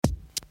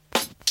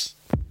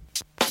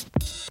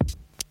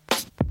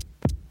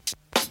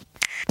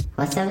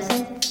What's the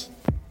episode?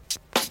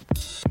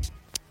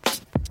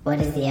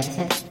 What is the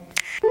episode?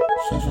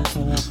 Season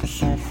 3,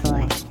 episode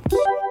 4.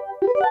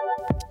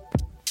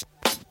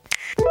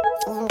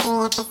 Season 3,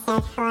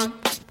 episode 4.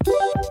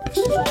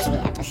 Season 3,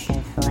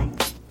 episode 4.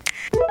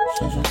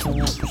 Season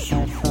 3,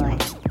 episode 4.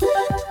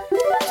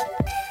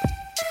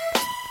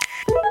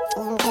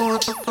 Season 3,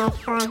 episode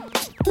 4.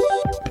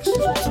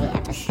 Season 3,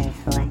 episode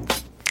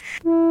 4.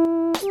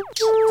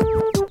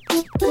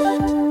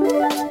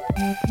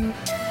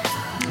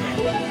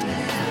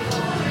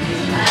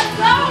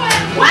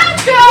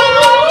 Let's go!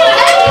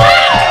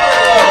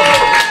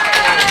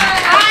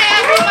 Hi,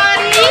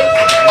 everybody.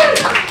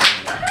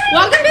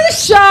 Welcome to the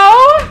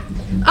show.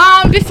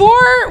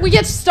 Before we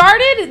get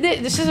started,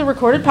 this is a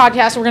recorded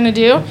podcast we're going to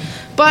do,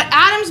 but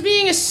Adam's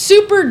being a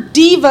super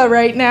diva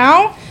right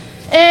now,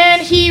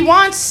 and he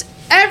wants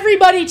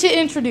everybody to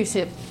introduce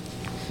him.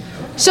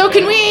 So are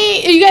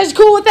you guys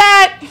cool with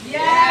that?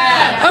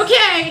 Yeah.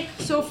 Okay,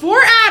 so for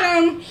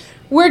Adam,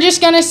 we're just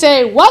going to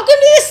say, welcome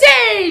to the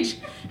stage,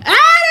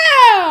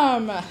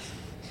 Adam!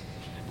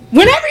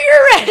 Whenever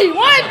you're ready. 1, 2,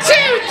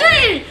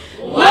 3.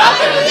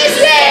 Welcome to the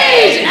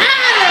stage,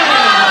 Adam!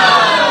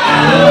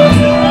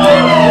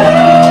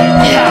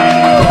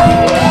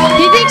 Yeah.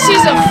 He thinks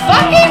he's a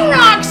fucking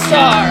rock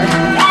star.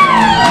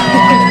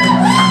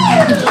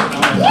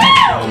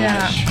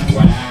 Yeah.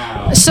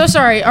 Wow. So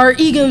sorry, our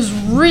egos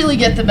really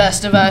get the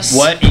best of us.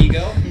 What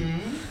ego?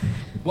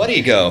 What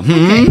ego?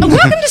 Okay.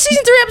 Welcome to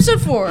season 3,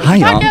 episode 4. Hi,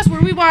 the y'all. podcast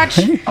where we watch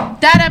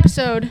that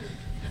episode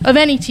of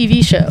any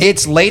TV show.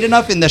 It's late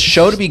enough in the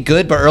show to be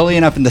good, but early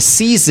enough in the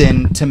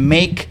season to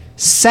make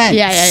sense.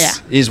 Yeah.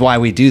 Is why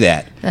we do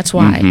that. That's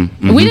why.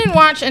 We didn't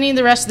watch any of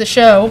the rest of the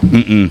show.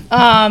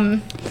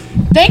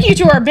 Thank you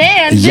to our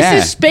band. Yeah.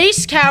 This is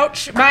Space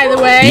Couch, by the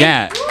way.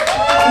 Yeah.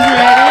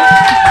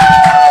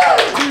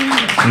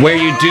 Ready? Where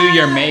you do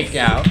your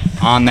makeout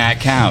on that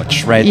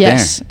couch right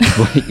Yes.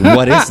 there.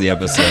 What is the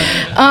episode?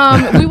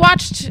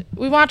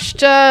 We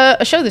watched a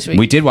show this week.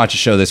 We did watch a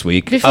show this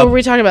week. Before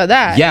we talk about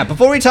that. Yeah,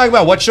 before we talk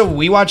about what show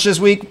we watched this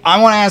week,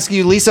 I want to ask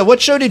you, Lisa, what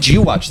show did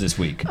you watch this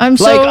week? I'm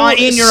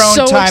in your own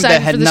so time excited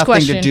that had for this nothing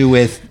question. to do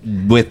with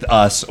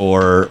us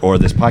or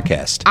this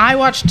podcast. I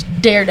watched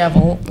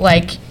Daredevil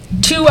like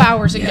 2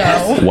 hours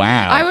ago.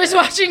 Wow. I was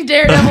watching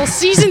Daredevil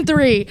season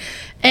 3,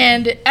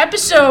 and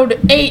episode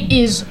 8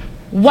 is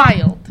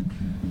wild.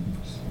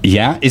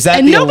 Yeah, is that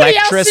And the nobody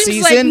Elektra else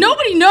seems season? like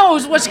nobody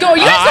knows what's going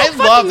on. You guys don't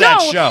I love fucking that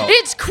know. show.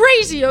 It's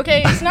crazy,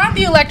 okay? It's not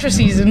the Elektra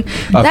season.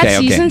 That Okay.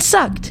 season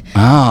sucked.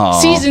 Oh.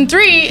 Season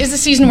 3 is the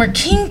season where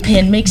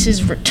Kingpin makes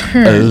his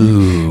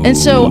return. And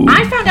so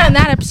I found out in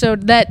that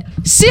episode that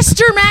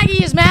Sister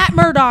Maggie is Matt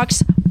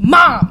Murdock's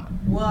mom.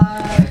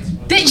 What?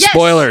 Yes.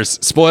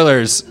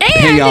 Spoilers. And,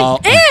 Hey, y'all.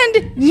 and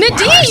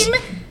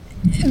Nadeem,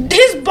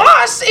 his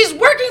boss, is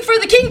working for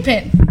the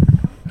Kingpin.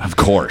 Of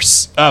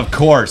course.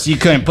 You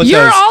couldn't put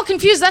You're those. all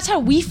confused. That's how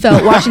we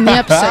felt watching the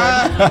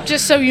episode.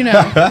 Just so you know.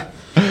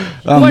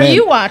 Oh, What man. are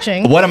you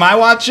watching? What am I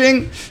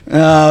watching?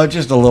 Oh,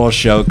 just a little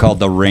show called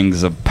The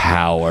Rings of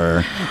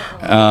Power.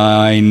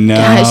 I know.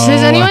 Guys,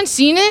 has anyone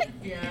seen it?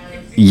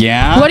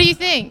 Yeah. What do you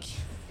think?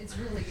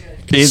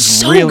 It's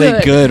so really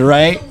good. good,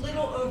 right? A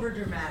little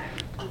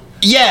overdramatic.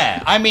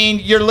 Yeah. I mean,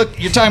 you're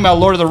talking about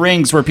Lord of the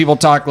Rings, where people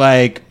talk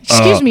like.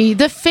 Excuse me,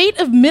 the fate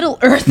of Middle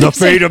Earth. The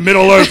fate of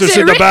Middle Earth is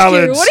in the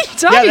balance. What are you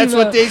talking Yeah, that's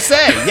about? what they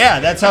say. Yeah,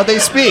 that's how they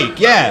speak.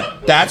 Yeah,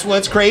 that's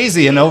what's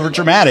crazy and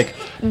overdramatic.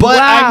 But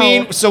Wow. I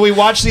mean, so we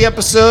watched the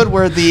episode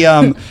where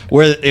the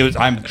where it was.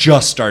 I'm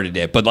just started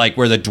it, but like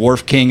where the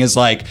Dwarf King is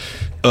like.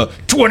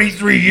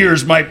 23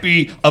 years might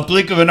be a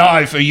blink of an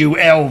eye for you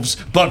elves,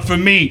 but for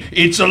me,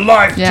 it's a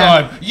lifetime.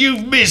 Yeah.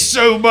 You've missed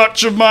so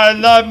much of my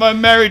life, my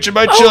marriage, and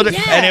my children.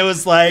 yeah. And it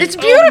was like, It's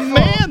beautiful. Oh,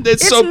 man, that's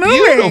It's so moving.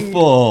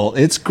 beautiful.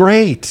 It's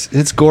great.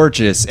 It's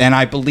gorgeous. And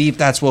I believe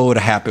that's what would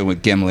have happened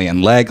with Gimli and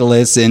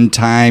Legolas in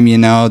time, you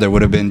know? There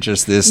would have been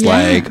just this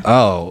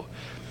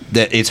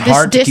that it's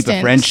hard to keep a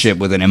distance. friendship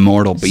with an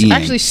immortal being.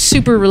 Actually,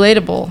 super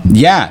relatable.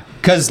 Yeah,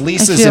 because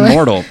Lisa's feel it.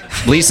 immortal.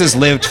 Lisa's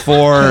lived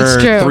for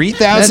That's true. 3,000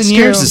 That's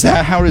years.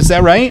 true. Is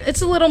that right?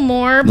 It's a little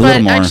more, little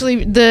but more.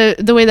 actually,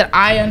 the way that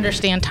I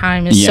understand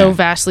time is so Yeah.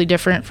 vastly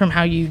different from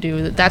how you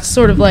do. That's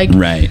sort of like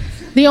Right.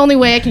 the only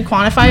way I can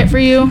quantify it for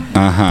you.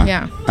 Uh-huh.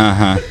 Yeah.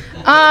 Uh-huh.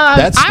 I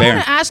That's fair.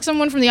 want to ask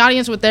someone from the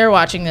audience what they're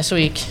watching this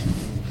week.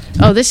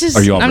 Oh, this is.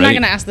 Are you all I'm not ready?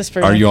 going to ask this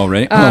person. Are you all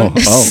ready?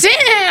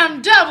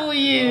 Sam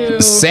W.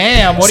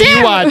 Sam, what are you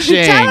Sam,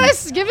 watching? Tell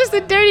us. Give us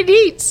the dirty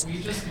deets. We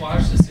just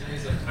watched a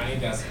series of Tiny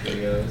Desk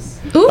videos.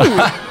 Ooh,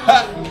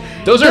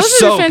 Those are those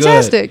so are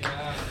fantastic.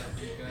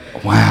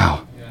 good.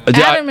 Wow.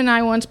 Adam and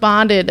I once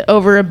bonded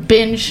over a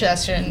binge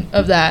session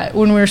of that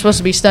when we were supposed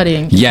to be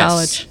studying in Yes.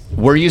 college.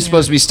 Were you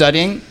supposed to be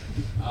studying?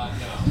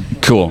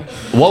 Cool.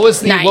 What was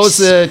the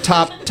Nice.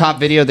 top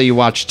video that you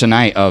watched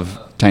tonight of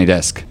Tiny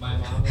Desk? My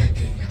mom like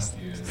Dave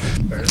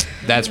Matthews.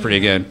 That's pretty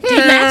good. Dave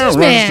Matthews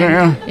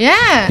Band.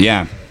 Yeah.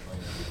 Yeah.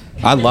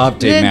 I love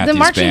Dave Matthews the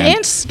marching Band.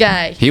 ants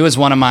guy. He was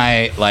one of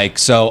my,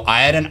 so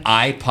I had an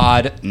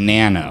iPod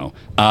Nano,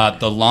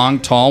 the long,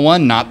 tall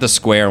one, not the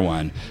square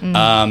one.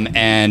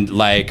 And,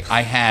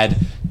 I had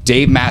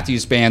Dave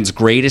Matthews Band's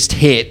greatest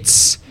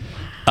hits.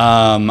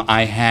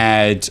 I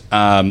had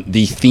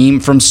the theme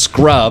from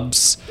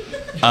Scrubs,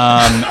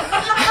 the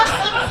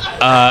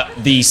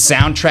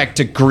soundtrack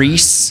to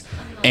Grease,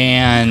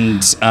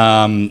 and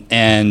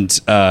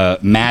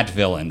Mad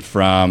Villain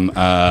from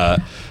I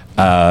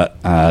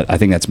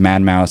think that's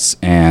Mad Mouse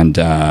and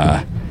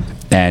MF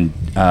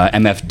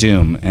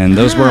Doom, and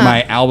those were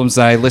my albums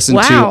that I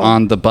listened to Wow.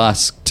 on the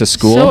bus to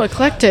school. So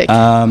eclectic.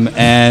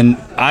 And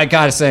I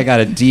gotta say, I got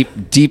a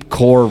deep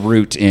core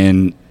root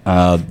in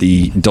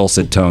the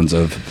dulcet tones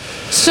of.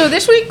 So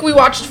this week we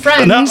watched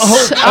Friends. No,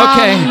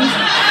 okay.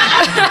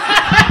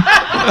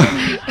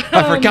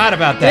 I forgot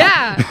about that.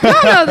 Yeah. You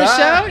don't know the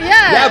show.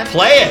 Yeah. Yeah,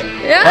 play it.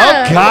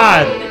 Yeah. Oh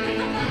God.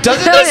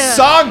 Doesn't Hell this yeah.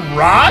 song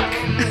rock?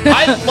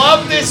 I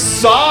love this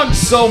song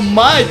so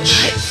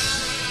much.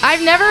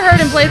 I've never heard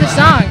him play the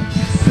song.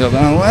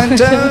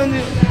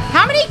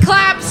 How many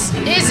claps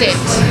is it?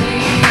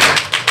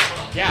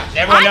 Yeah,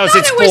 everyone I knows thought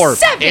it's it was 4.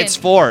 7. It's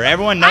 4.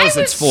 Everyone knows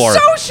it's 4. I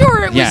was so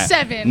sure it was Yeah.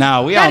 7.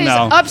 No, we That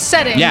all know. is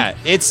upsetting. Yeah,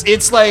 it's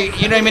like,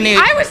 you know what I mean?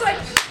 I was like,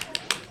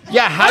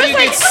 Yeah, how do you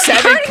get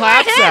 7 turning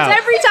claps my heads out?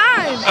 every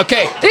time.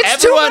 Okay,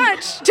 It's too everyone,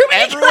 much. Too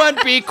many everyone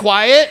be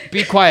quiet.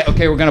 Be quiet.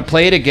 Okay, we're going to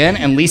play it again,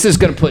 and Lisa's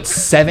going to put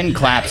 7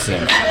 claps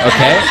in.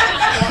 Okay?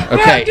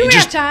 Okay. Do we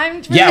just- have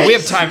time? For Yeah, this? we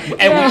have time,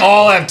 and we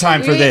all have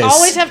time for We this.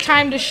 always have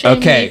time to shame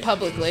Okay. me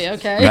publicly,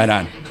 okay? Right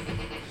on.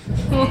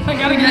 Well, I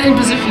gotta get in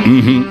position.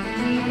 Mm-hmm.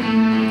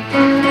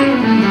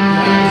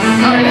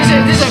 Alright,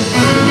 this is a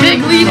big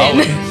lead in.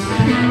 We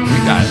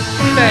got it.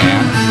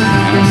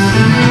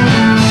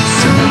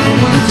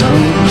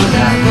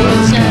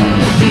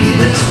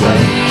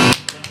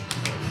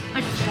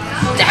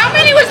 How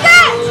many was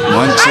that?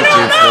 1, 2, 3, 4. I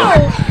don't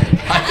know.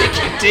 I think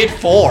you did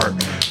 4.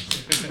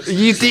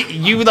 You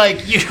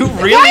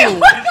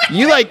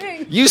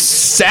you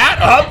sat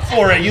up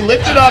for it. You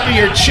lifted up in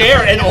your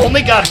chair and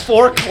only got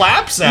 4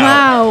 claps out.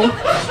 Wow.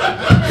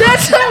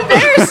 That's so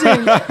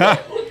embarrassing.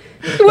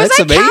 Was That's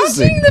I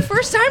amazing. counting the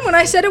first time when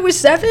I said it was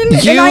 7 and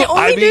I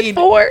only did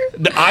 4?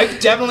 I've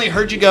definitely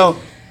heard you go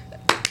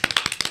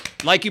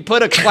like you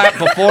put a clap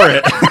before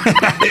it.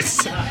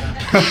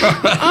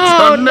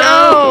 Oh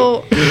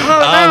no. Oh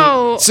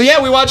no. So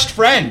yeah, we watched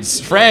Friends.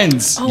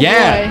 Friends. Oh,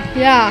 yeah. boy.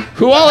 Yeah.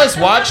 Who all has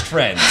watched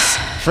Friends?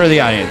 For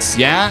the audience.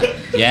 Yeah?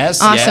 Yes,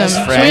 Awesome. yes, So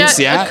we Friends, got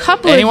yeah. a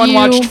couple of Anyone you-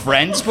 watched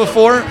Friends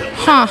before?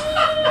 Huh.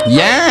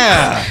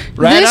 Yeah.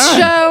 Right This on.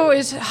 show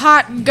is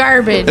hot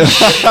garbage.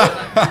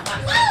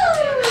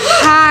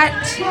 Hot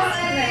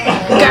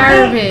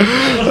garbage.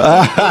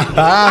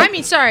 I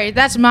mean, sorry,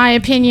 that's my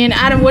opinion.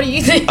 Adam, what do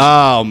you think?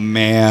 Oh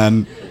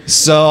man.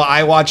 So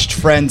I watched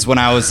Friends when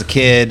I was a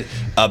kid.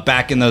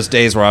 Back in those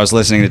days where I was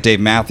listening to Dave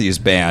Matthews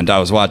Band, I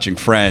was watching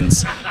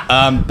Friends.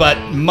 But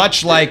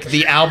much like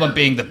the album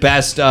being the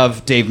best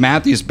of Dave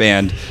Matthews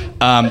Band,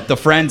 the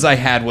Friends I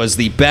had was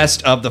the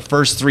best of the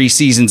first 3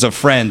 seasons of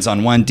Friends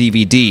on one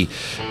DVD.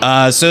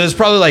 So there's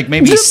probably like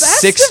maybe The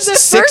best of the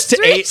first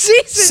 3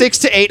 seasons. 6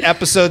 to 8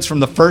 episodes from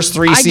the first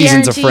 3 I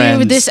seasons of guarantee Friends.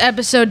 you this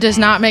episode does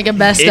not make a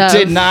best It of.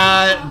 did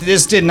not.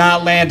 This did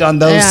not land on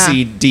those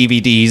Yeah.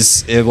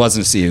 DVDs. It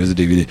wasn't a C. It was a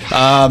DVD.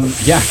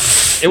 Yeah,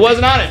 it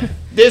wasn't on it.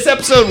 This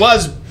episode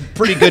was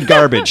pretty good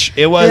garbage.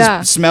 It was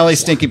Yeah. smelly,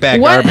 stinky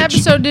bag What garbage.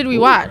 episode did we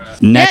watch?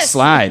 Next Yes.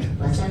 slide.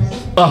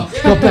 Oh,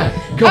 go back.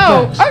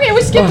 Oh, okay,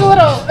 we skipped a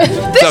little. This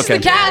okay. is the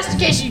cast, in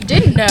case you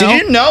didn't know.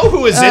 Did you know who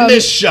was in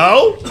this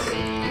show?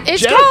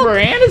 It's Jennifer called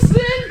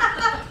Aniston.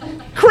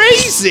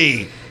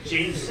 Crazy.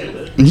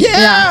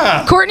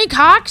 Yeah. Courtney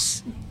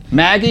Cox,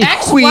 Maggie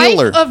ex-wife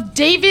Wheeler. of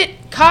David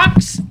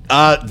Cox.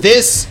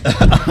 This.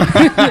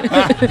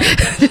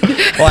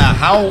 Wow!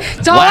 How?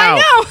 That's all I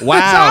know. Wow!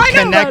 That's all I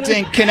know about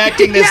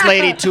Connecting this Yeah.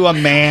 lady to a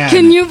man.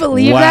 Can you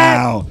believe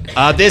that?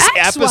 Wow! This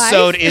Ex-wife.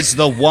 episode is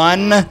the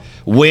one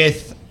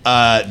with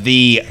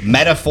the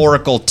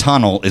metaphorical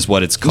tunnel, is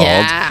what it's called.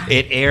 Yeah.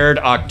 It aired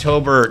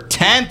October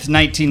 10th,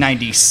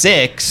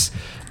 1996.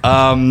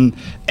 And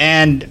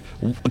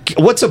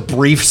what's a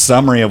brief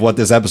summary of what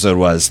this episode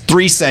was?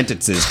 3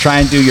 sentences. Try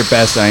and do your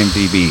best,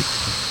 IMDb.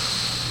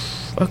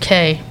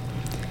 Okay.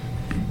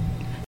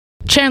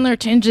 Chandler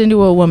turns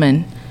into a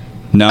woman.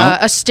 No.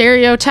 A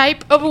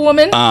stereotype of a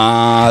woman.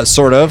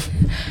 Sort of.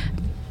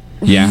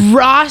 Yeah.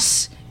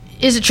 Ross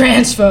is a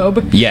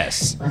transphobe.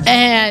 Yes.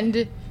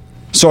 And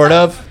Sort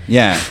of.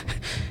 Yeah.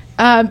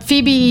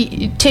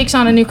 Phoebe takes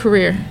on a new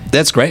career.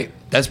 That's great.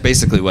 That's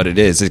basically what it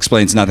is. It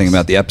explains nothing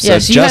about the episode.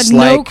 Yes, you just had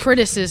no like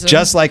criticism.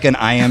 Just like an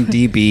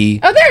IMDb.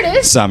 Oh, there it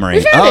is. Summary.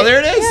 We found Oh, it. there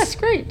it is. Yes,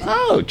 great.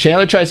 Oh,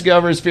 Chandler tries to get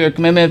over his fear of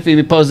commitment.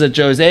 Phoebe poses as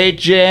Joe's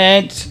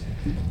agent.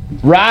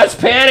 Ross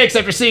panics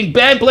after seeing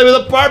Ben play with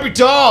a Barbie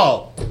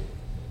doll.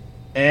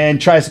 And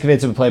tries to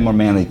convince him to play more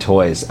manly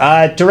toys.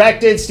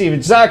 Directed Steven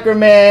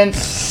Zuckerman.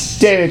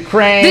 David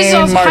Crane, This is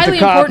also Martha highly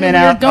Kaufman important. We're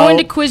out. going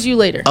to Oh, quiz you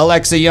later.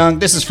 Alexa Young.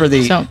 This is for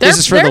the So, this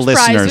is for the there's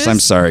listeners. prizes. I'm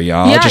sorry,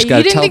 y'all. Yeah, Just you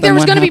gotta didn't tell think them there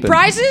was what going to be happened.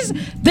 prizes?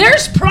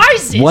 There's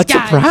prizes, What's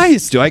guys. a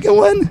prize? Do I get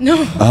one? No.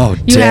 Oh,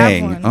 You have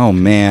dang. one. Oh,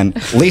 man.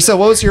 Lisa,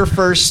 what was your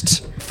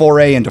first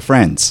foray into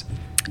Friends?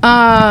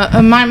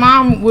 My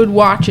mom would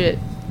watch it.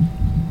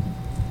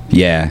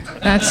 Yeah.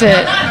 That's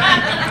it.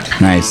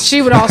 Nice.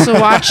 She would also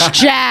watch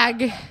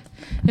Jag.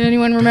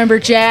 Anyone remember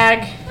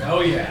Jag?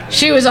 Oh yeah.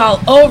 She was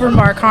all over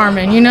Mark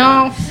Harmon, you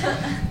know?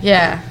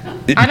 Yeah.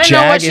 I don't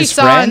know what Jag she is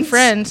saw in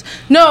Friends.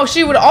 No,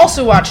 she would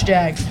also watch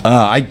Jag.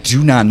 I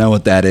do not know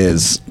what that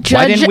is. Why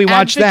Judge didn't we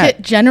watch Advocate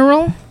that?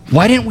 General?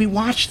 Why didn't we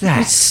watch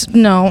that?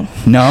 No.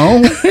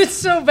 No? It's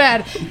so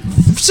bad.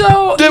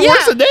 So, Did it yeah,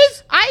 worse than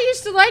this? I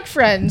used to like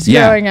Friends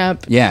Yeah. growing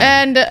up.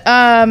 Yeah.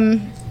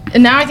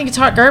 And now I think it's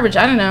hot garbage.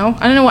 I don't know.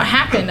 I don't know what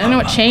happened. I don't know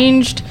what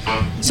changed.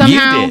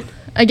 Somehow, You did.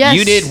 I guess.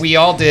 You did. We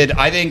all did.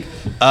 I think.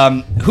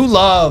 Who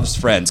loves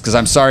Friends? Because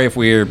I'm sorry if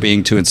we're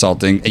being too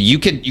insulting. You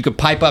could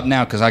pipe up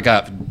now because I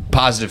got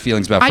positive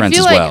feelings about I Friends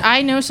feel as like well.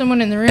 I know someone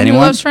in the room Anyone?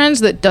 who loves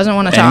Friends that doesn't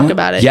want to talk Anyone?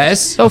 about it. Yes?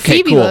 So Okay,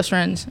 Phoebe cool. loves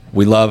Friends.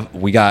 We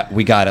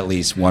got at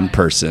least one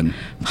person.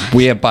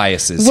 We have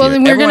biases. Well, here.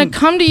 then we're Everyone- going to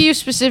come to you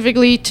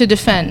specifically to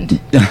defend.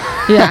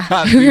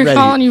 Yeah, Be we're ready.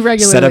 calling you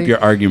regularly. Set up your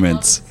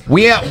arguments.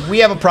 We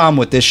have a problem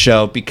with this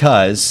show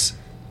because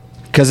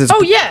it's.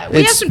 Oh yeah, we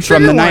have it's some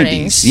from trigger the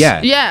warnings. 90s.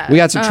 Yeah, yeah. We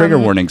got some trigger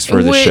warnings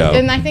for this show.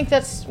 and I think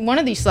that's one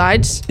of these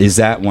slides. Is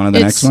that one of the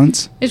next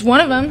ones? It's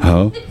one of them.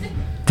 Oh,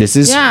 this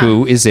is Yeah.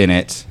 who is in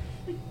it,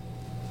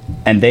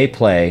 and they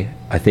play.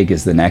 I think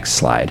is the next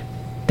slide.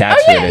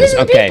 That's Oh, yeah, who it is. these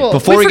are the Okay, people.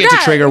 before We we get to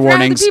forgot. trigger We forgot who the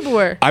warnings, people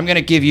were. I'm going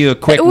to give you a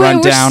quick We're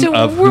rundown still-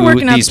 of we're who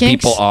working out these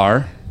kinks. people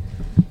are.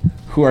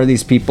 Who are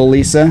these people,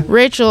 Lisa?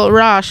 Rachel,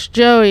 Ross,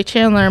 Joey,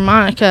 Chandler,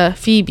 Monica,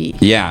 Phoebe.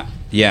 Yeah.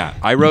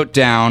 I wrote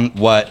down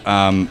what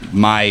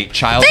my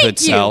childhood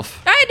Thank you.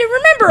 self, I had to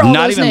remember all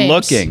Not those even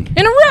names looking.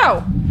 in a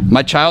row.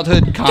 my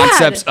childhood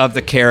concepts of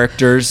the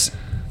characters.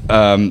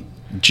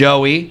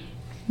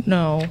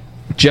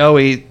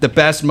 Joey, the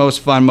best, most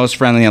fun, most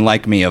friendly, and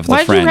like me of the Why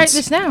did friends. you write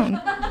this down?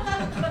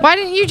 Why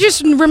didn't you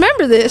just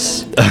remember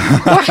this?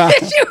 Why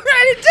did you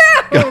write it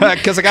down?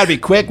 Because I got to be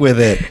quick with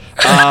it.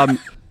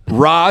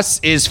 Ross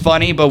is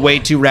funny, but way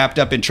too wrapped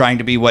up in trying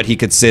to be what he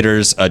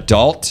considers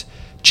adult.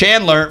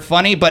 Chandler,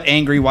 funny but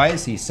angry. Why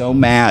is he so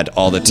mad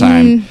all the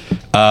time?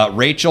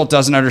 Rachel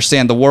doesn't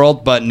understand the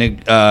world, but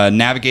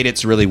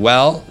navigates really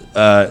well.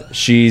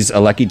 She's a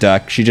lucky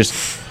duck. She's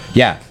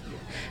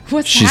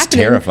What's happening?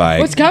 terrified.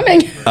 What's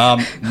coming?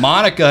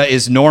 Monica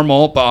is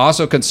normal, but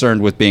also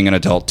concerned with being an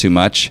adult too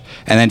much.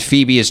 And then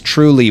Phoebe is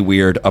truly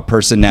weird, a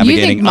person You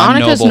navigating think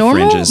Monica's unknowable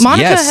normal? fringes.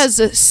 Monica Yes. has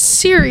a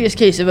serious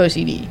case of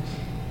OCD.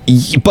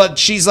 But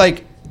she's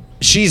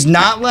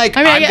not like,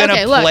 I mean, I'm going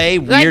to look, play I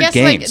weird guess,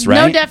 games, like,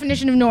 right? No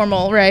definition of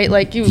normal, right?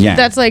 Like, Yeah.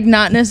 that's like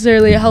not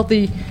necessarily a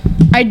healthy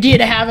idea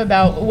to have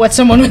about what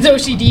someone with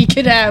OCD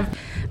could have,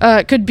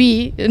 could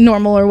be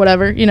normal or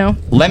whatever, you know?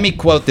 Let me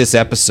quote this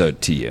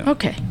episode to you.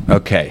 Okay.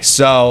 Okay,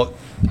 so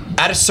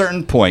at a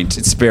certain point,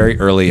 it's very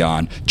early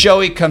on,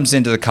 Joey comes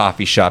into the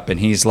coffee shop and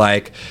he's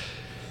like,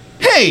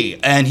 hey,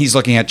 and he's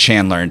looking at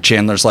Chandler, and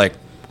Chandler's like,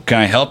 can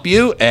I help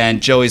you?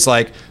 And Joey's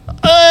like,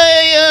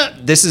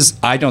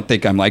 I don't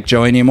think I'm like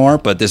Joey anymore,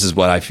 but this is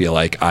what I feel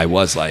like I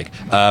was like.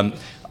 I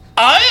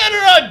had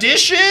an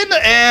audition,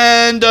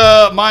 and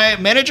my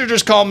manager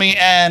just called me,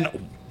 and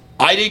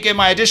I didn't get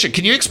my audition.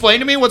 Can you explain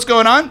to me what's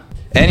going on?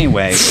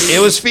 Anyway,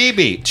 it was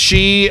Phoebe.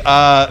 She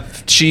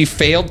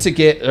failed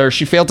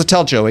to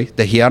tell Joey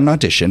that he had an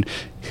audition.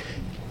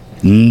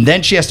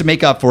 Then she has to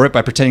make up for it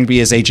by pretending to be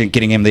his agent,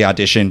 getting him the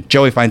audition.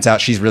 Joey finds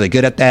out she's really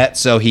good at that,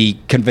 so he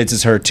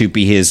convinces her to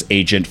be his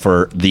agent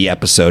for the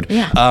episode.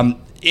 Yeah.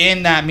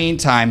 In that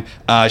meantime,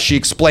 she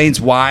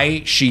explains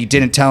why she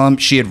didn't tell him.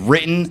 She had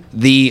written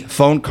the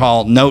phone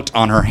call note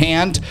on her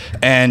hand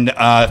and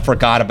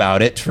forgot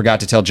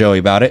to tell Joey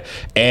about it.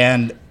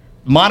 And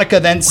Monica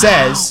then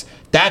says,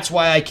 that's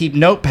why I keep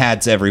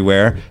notepads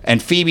everywhere.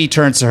 And Phoebe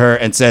turns to her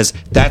and says,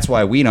 that's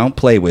why we don't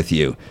play with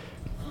you.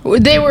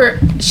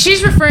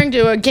 She's referring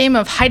to a game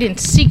of hide and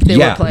seek they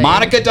were playing.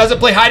 Monica doesn't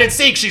play hide and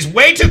seek. She's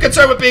way too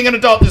concerned with being an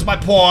adult, is my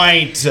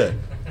point.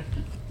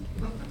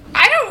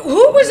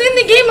 Who was in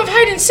the game of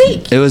hide and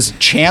seek? It was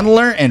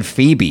Chandler and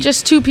Phoebe.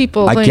 Just two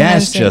people I playing hide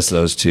and guess seek. just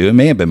those two. It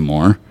may have been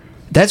more.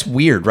 That's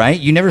weird, right?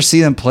 You never see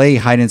them play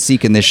hide and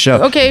seek in this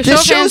show. Okay, show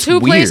this of hands, show's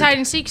who plays weird. hide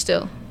and seek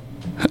still?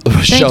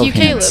 Show Thank you, of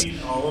hands.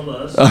 Caleb. All of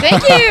us.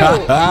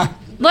 Thank you.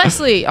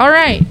 Leslie, all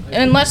right.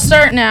 And let's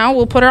start now.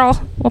 We'll put our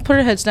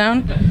heads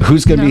down.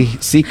 Who's going to be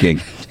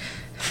seeking?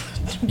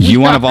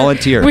 You want to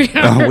volunteer? We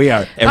are. Oh, we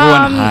are.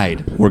 Everyone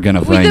hide. We're going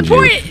to find The you.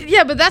 point,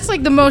 yeah, but that's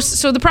like the most.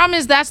 So the problem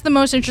is that's the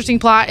most interesting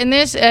plot in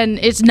this, and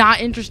it's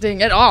not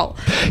interesting at all.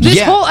 This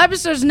Yeah. whole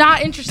episode is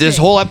not interesting. This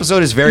whole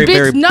episode is very, It's-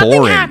 very nothing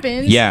boring.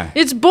 happens. Yeah.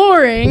 It's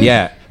boring.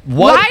 Yeah.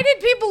 Why did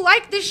people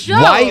like this show?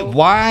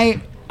 Why?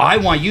 I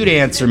want you to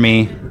answer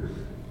me.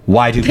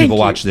 Why do people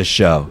you. watch this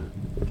show?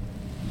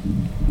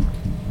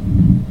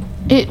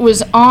 It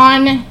was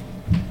on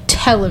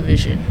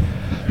television.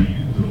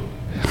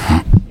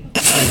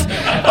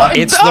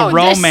 It's Oh, the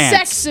romance.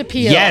 sex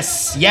appeal.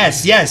 Yes. For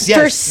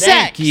Thank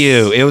sex.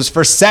 you. It was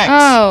for sex.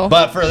 Oh.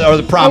 But for or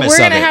the promise We're of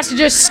gonna it. have to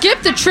just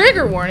skip the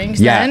trigger warnings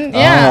Yeah. then.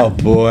 Yeah. Oh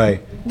boy.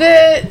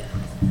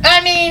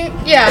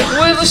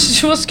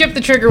 We'll skip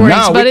the trigger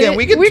warnings. No, but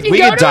we can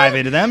go to dive it.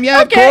 into them.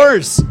 Yeah, Okay. of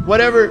course.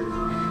 Whatever.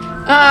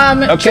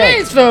 Okay.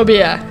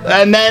 Transphobia.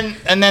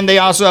 And then they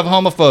also have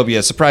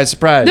homophobia. Surprise,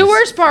 surprise. The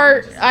worst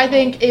part, I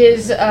think,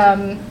 is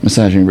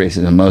Misogyny,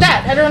 racism, most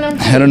that heteronormativity.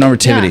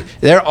 heteronormativity. Yeah.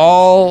 They're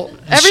all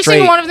Every straight.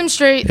 single one of them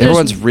straight. There's-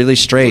 Everyone's really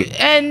straight.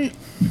 and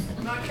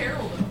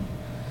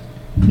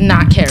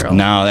not Carol.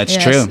 No, that's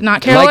Yes, true.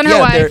 Not Carol Like, and her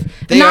yeah, wife.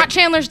 they Not are-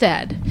 Chandler's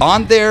dad.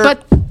 On their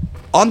But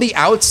on the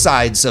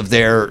outsides of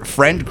their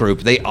friend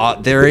group,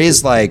 there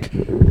is like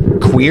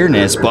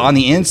queerness, but on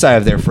the inside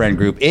of their friend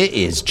group, it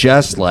is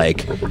just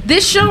like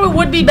this show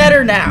would be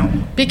better now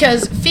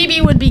because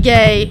Phoebe would be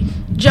gay,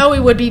 Joey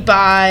would be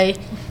bi.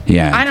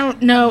 yeah. I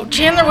don't know.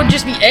 Chandler would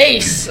just be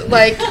ace.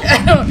 Like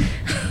I don't.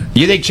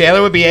 You think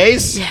Chandler would be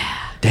ace? Yeah.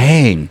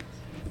 Dang.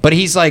 But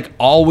he's like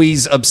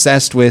always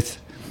obsessed with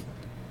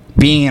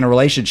being in a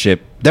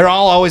relationship. They're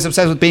all always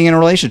obsessed with being in a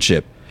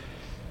relationship.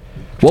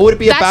 What would it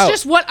be That's about?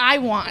 just what I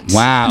want.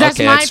 Wow, That's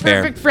okay, my that's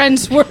fair. perfect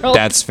friend's world.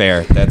 That's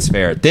fair. That's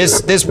fair.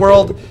 This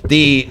world,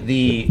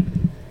 the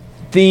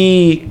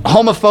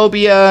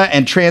homophobia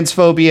and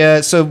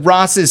transphobia. So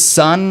Ross's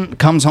son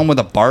comes home with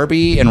a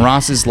Barbie, and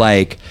Ross is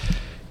like,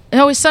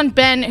 No, his son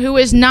Ben, who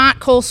is not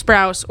Cole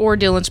Sprouse or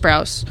Dylan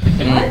Sprouse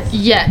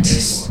yet.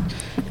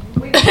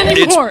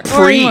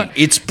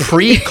 it's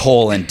pre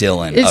Cole and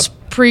Dylan. It's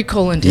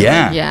pre-Cole and Dylan.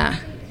 Yeah. Yeah.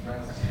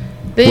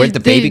 Where'd the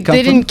baby come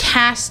They from? didn't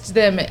cast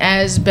them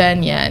as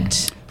Ben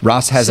yet.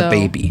 Ross has a So-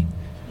 baby.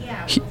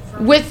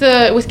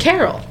 With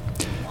Carol.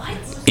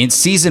 In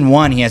season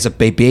 1, he has a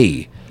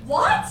baby.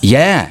 What?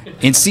 Yeah,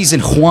 in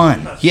season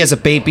 1, he has a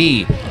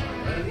baby.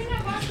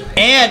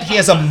 And he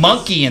has a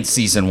monkey in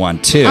season 1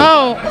 too.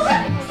 Oh,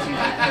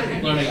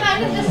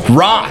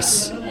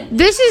 Ross.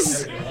 this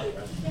is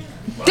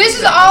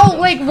all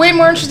like way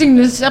more interesting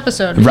than this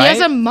episode. He Right? has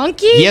a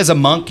monkey. He has a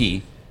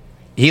monkey.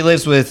 He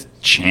lives with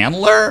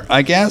Chandler,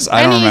 I guess.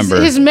 I and don't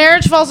remember. His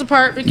marriage falls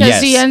apart because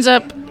Yes. he ends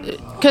up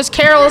because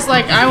Carol is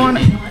like, I want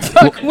to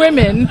fuck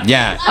women.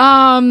 Yeah.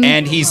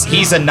 And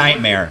he's a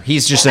nightmare.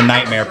 He's just a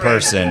nightmare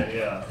person.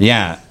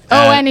 Yeah.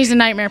 And he's a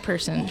nightmare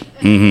person.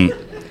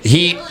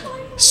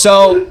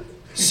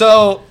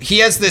 So he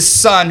has this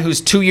son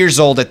who's 2 years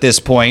old at this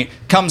point,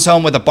 comes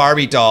home with a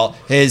Barbie doll.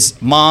 His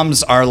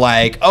moms are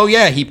like, oh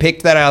yeah, he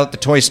picked that out at the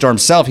toy store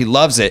himself. He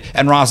loves it.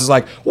 And Ross is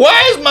like,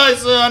 why is my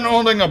son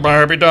holding a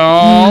Barbie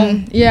doll?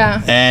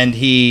 Yeah. And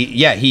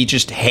he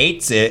just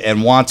hates it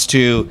and wants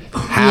to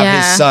have Yeah.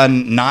 his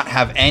son not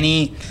have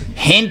any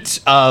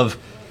hint of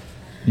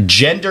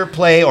gender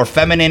play or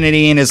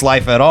femininity in his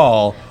life at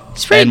all.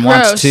 It's pretty and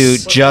gross. wants to In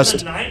just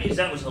the 90s,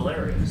 that was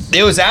hilarious.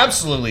 it was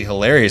absolutely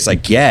hilarious, I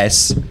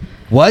guess.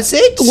 Was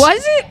it?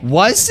 Was it?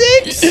 Was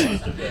it?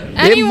 It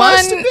Anyone-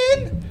 must have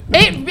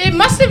been. It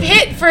must have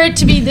hit for it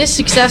to be this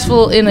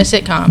successful in a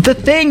sitcom. The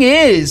thing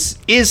is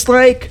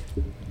like,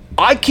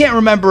 I can't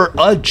remember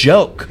a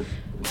joke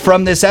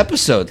from this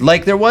episode.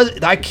 Like there was,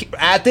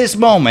 at this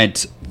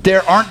moment,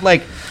 there aren't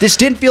like, this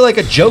didn't feel like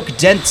a joke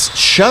dense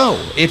show.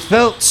 It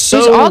felt so.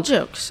 It was all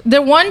jokes.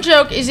 The one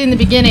joke is in the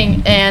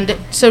beginning, and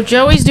so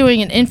Joey's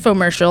doing an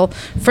infomercial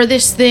for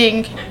this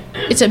thing.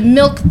 It's a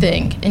milk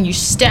thing, and you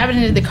stab it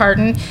into the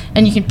carton,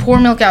 and you can pour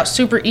milk out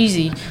super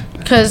easy.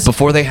 Because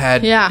Before they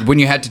had, Yeah. when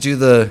you had to do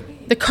the,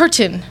 the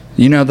carton.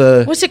 you know,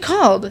 What's it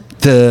called?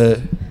 the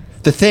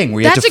thing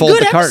where you That's had to a fold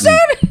good the carton.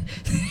 episode.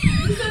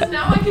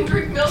 Now I can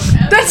drink milk.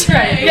 That's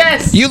right.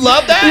 Yes. You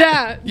love that?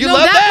 Yeah. You no,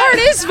 love that part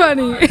is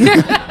funny.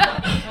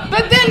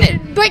 But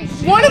then, like,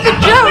 one of the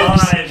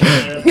jokes.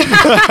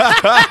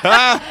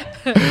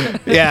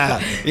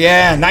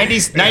 Yeah.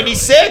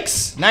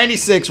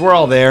 96. We're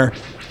all there.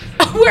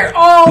 We're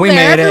all We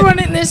there. made it. Everyone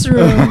in this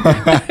room.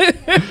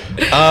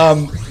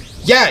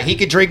 Yeah, he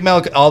could drink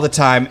milk all the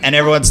time, and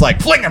everyone's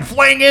like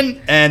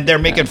flinging, and they're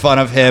making fun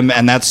of him,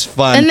 and that's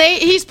fun. And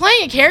he's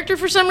playing a character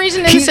for some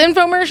reason in this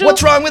infomercial.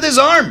 What's wrong with his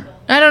arm?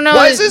 I don't know.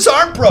 Why is his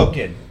arm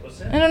broken?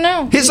 I don't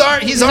know. His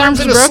arm's arm's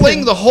in a broken.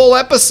 sling the whole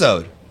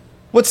episode.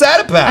 What's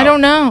that about? I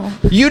don't know.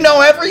 You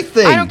know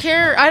everything. I don't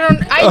care.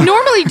 I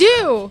normally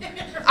do.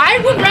 I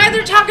would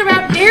rather talk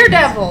about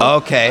Daredevil.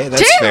 Okay,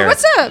 that's Taylor, fair.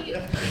 what's up?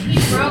 He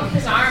broke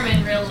his arm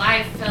in real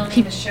life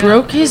filming the show.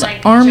 broke his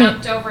like, arm in-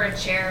 jumped over a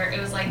chair.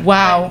 It was like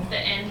Wow. the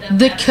end of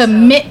The episode.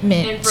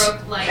 commitment. And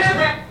broke like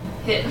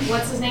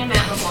what's his name?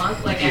 Matt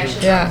LeBlanc. Like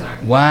actually Yeah. broke his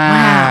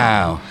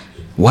arm.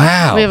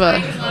 Wow. We have I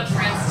a. love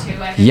Friends too.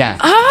 I think. Yeah,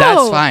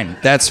 Oh.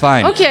 that's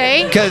fine.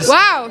 Okay. 'Cause-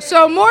 Wow.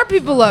 So more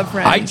people love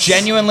Friends. I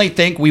genuinely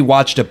think we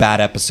watched a bad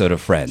episode of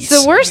Friends.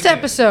 It's the worst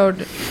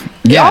episode.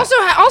 Yeah.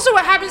 Also,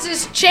 what happens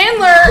is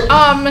Chandler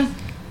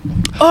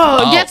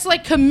gets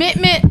like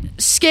commitment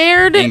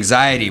scared.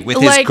 Anxiety with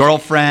his Like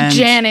girlfriend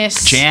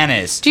Janice.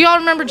 Janice. Do y'all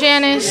remember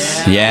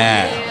Janice?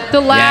 Yeah.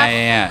 The laugh.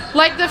 Yeah.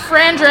 Like the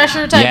Fran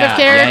Drescher type Yeah, of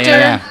character.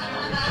 yeah.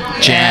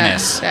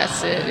 Janice.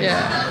 That's it.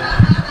 Yeah.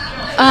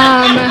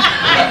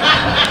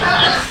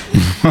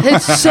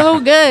 It's so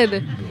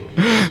good.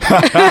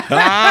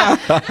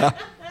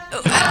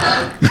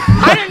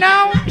 I don't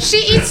know. She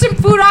eats some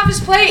food off his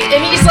plate,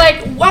 and he's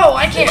like, "Whoa,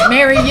 I can't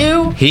marry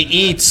you."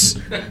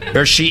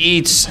 She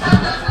eats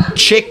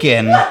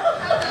chicken.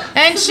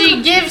 And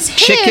she gives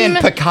Chicken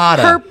him piccata.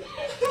 her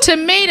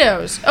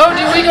tomatoes. Oh,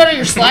 do we go to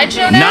your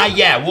slideshow now? Not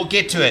yet. We'll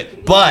get to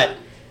it. But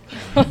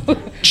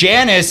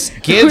Janice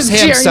gives him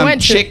Jerry some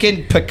went to.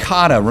 chicken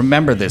piccata.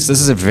 Remember this. This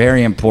is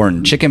very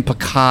important. Chicken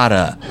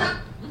piccata.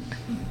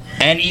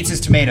 And eats his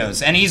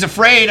tomatoes. And he's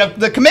afraid of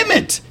the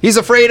commitment. He's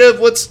afraid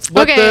of what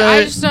Okay,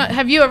 I just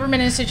have you ever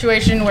been in a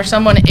situation where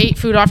someone ate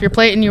food off your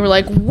plate and you were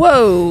like,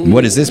 "Whoa,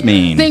 What does this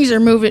mean? things are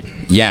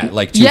moving"? Yeah,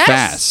 like too Yes.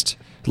 fast.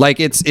 Like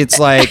it's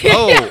like,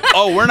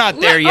 oh, we're not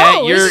there yet.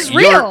 Oh, this is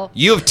real.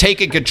 You've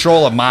taken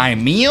control of my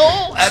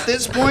meal at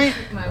this point.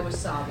 My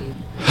wasabi.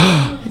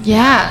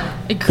 Yeah,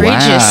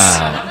 egregious,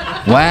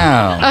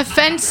 Wow.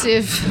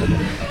 offensive.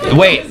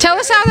 Wait, Tell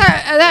us how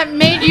that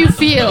made you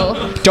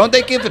feel. don't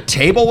they give a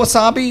table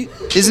wasabi?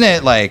 Isn't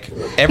it like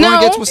everyone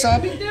No. gets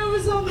wasabi? There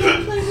was on the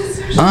plate with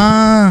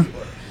sushi.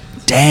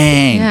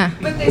 Dang. Yeah,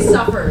 But they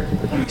suffered.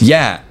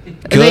 Yeah.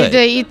 Good.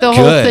 They eat the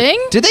whole Good. thing?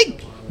 Did they?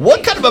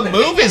 What kind of a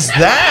move is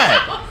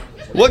that?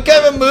 What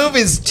kind of a move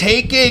is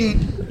taking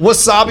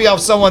wasabi off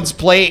someone's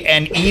plate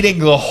and eating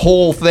the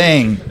whole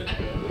thing?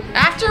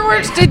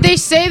 Afterwards, did they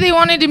say they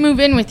wanted to move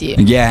in with you?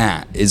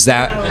 Yeah. Is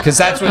that because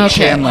that's what Okay.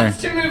 Chandler?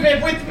 To move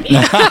in with me.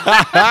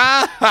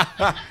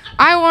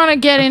 I want to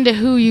get into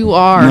who you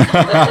are.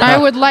 I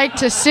would like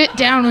to sit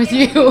down with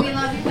you.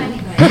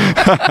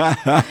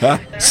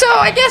 So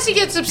I guess he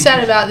gets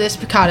upset about this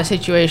piccata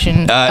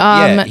situation.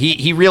 Yeah.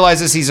 He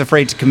realizes he's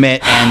afraid to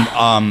commit,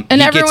 and he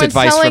gets everyone's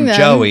advice telling from them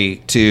Joey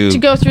to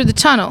go through the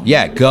tunnel.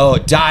 Yeah, go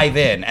dive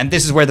in. And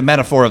this is where the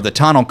metaphor of the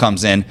tunnel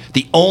comes in.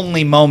 The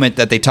only moment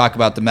that they talk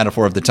about the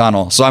metaphor of the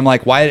tunnel. So I'm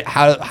like, why?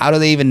 How do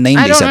they even name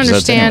I these don't episodes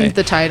understand anyway?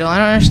 the title. I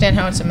don't understand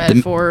how it's a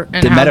metaphor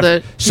and The how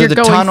so you're the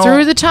going tunnel,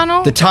 through the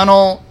tunnel. The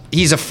tunnel.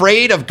 He's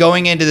afraid of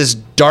going into this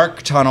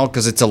dark tunnel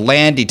because it's a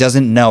land he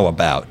doesn't know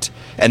about.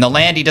 And the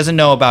land he doesn't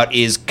know about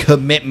is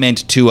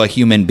commitment to a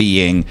human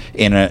being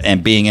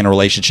and being in a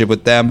relationship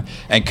with them.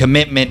 And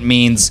commitment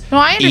means No,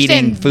 I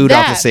understand eating food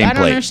that, off the same but I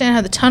don't plate. understand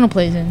how the tunnel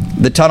plays in.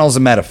 The tunnel's a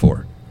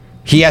metaphor.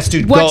 He has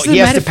to What's go. the He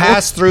has to metaphor?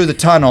 pass through the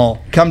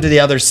tunnel, come to the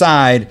other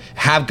side,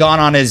 have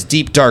gone on his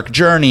deep dark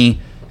journey,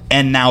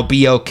 and now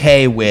be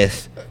okay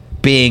with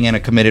being in a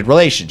committed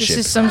relationship. This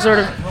is some sort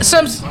of This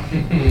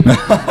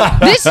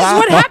is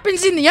what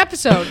happens in the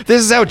episode.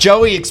 This is how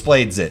Joey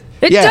explains it.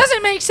 It Yeah.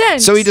 doesn't make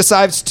sense. So he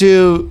decides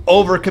to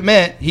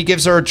overcommit. He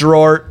gives her a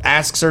drawer,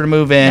 asks her to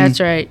move in. That's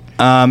right.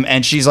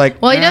 And she's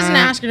like, Well, he doesn't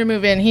ask her to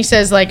move in. He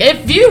says like,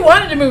 "If you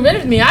wanted to move in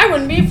with me, I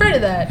wouldn't be afraid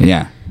of that."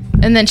 Yeah,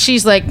 And then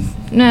she's like,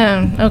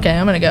 "No, okay,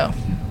 I'm gonna go."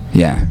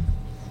 yeah.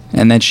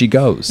 And then she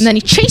goes. And then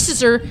he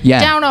chases her Yeah.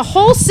 down a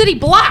whole city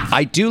block.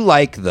 I do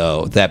like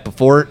though that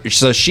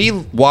so she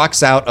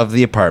walks out of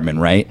the apartment,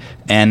 right?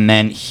 And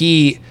then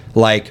he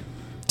like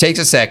takes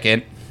a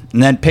second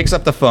and then picks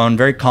up the phone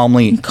very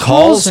calmly,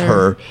 calls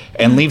her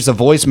and leaves a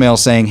voicemail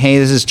saying, "Hey,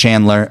 this is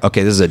Chandler."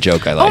 Okay, this is a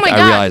joke I like. Oh my I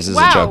God, realize this is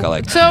a wow. joke I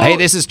like. So- "Hey,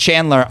 this is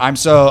Chandler.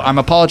 I'm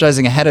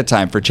apologizing ahead of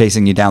time for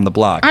chasing you down the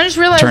block." I'm just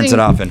realizing Turns it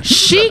off and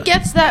she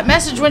gets that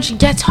message when she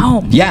gets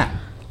home. yeah.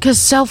 Because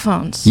cell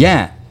phones.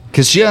 Yeah,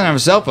 because she doesn't have a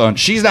cell phone.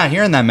 She's not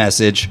hearing that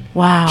message.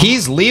 Wow.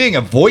 He's leaving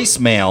a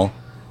voicemail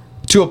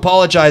to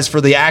apologize for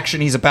the action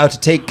he's about to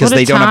take because What a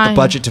they don't have the time.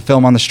 budget to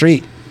film on the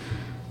street.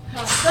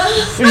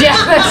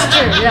 Yeah, that's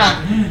true.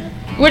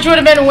 Yeah. Which would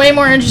have been way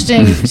more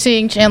interesting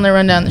seeing Chandler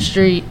run down the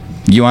street.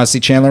 You want to see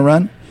Chandler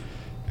run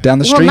down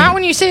the Well, street? not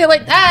when you say it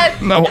like that.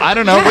 No, I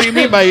don't know. What do you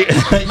mean by yeah?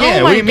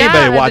 Oh what my do you mean by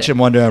God. watch him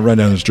run down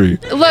the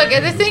street? Look,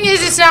 the thing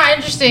is, it's not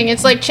interesting.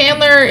 It's like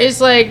Chandler is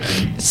like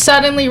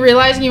suddenly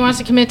realizing he wants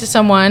to commit to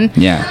someone.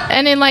 Yeah.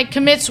 And then like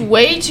commits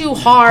way too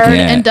hard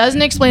Yeah. and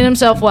doesn't explain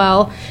himself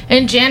well.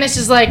 And Janice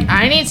is like,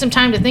 "I need some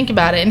time to think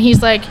about it." And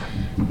he's like,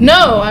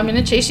 "No, I'm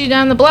gonna chase you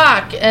down the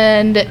block."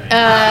 And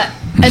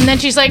then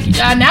she's like,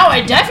 "Now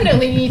I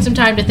definitely need some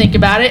time to think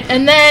about it."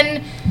 And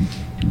then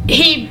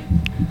he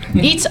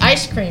eats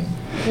ice cream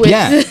with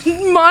Yeah.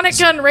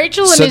 Monica and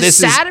Rachel and So is this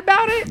is- sad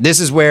about it. This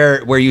is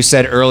where you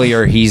said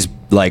earlier he's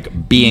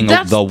like being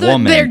That's the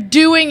woman. they're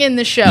doing in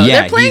the show.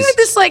 Yeah, They're playing he's- with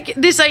this like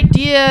this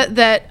idea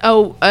that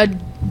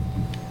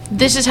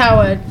this is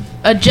how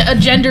a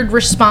gendered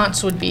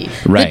response would be.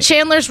 Right. That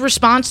Chandler's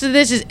response to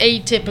this is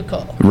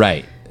atypical.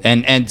 Right.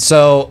 And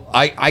so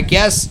I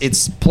guess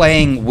it's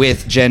playing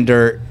with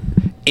gender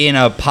in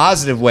a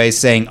positive way,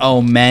 saying, oh,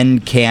 men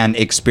can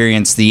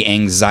experience the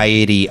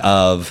anxiety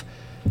of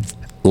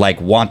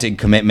like wanting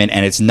commitment,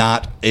 and it's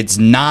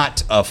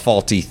not a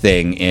faulty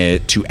thing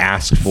to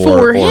ask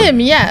for him,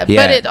 yeah.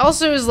 But it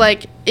also is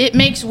like it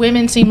makes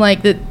women seem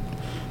like that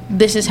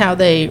this is how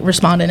they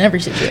respond in every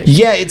situation.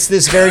 Yeah, it's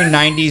this very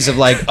 90s of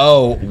like,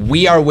 oh,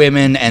 we are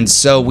women, and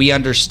so we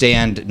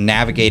understand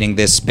navigating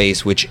this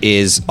space, which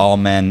is all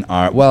men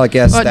are. Well, I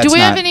guess that's do we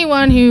not, have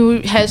anyone who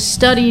has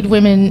studied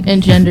women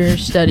and gender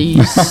studies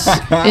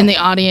in the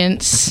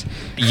audience?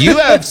 you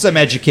have some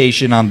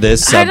education on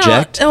this I don't-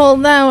 subject. Well,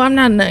 no, I'm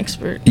not an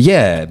expert.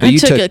 Yeah, but I you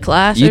took a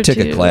class You or took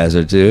a two. class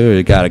or two.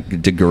 You got a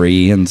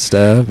degree and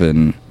stuff,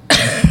 and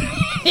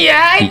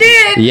Yeah, I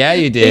did. yeah,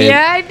 you did.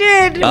 Yeah, I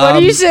did. What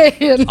are you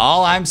saying?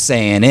 All I'm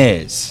saying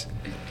is,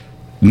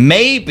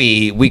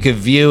 maybe we could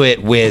view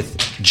it with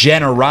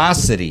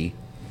generosity,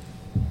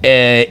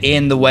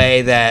 in the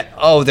way that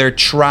they're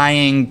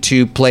trying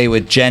to play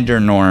with gender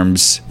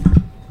norms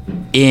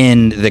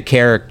in the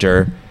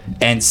character.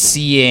 And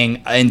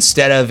seeing,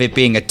 instead of it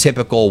being a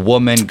typical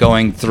woman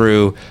going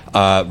through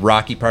a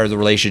rocky part of the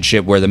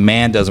relationship where the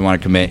man doesn't want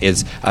to commit,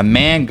 is a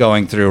man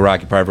going through a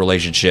rocky part of the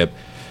relationship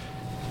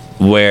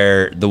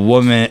where the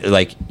woman,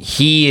 like,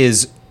 he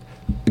is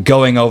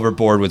going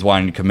overboard with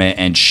wanting to commit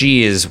and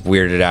she is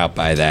weirded out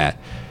by that.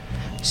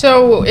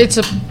 So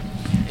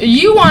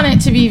you want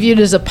it to be viewed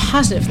as a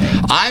positive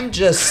thing. I'm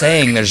just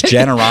saying there's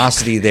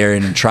generosity there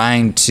in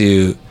trying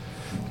to,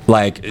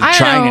 like, I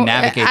trying to know,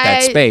 navigate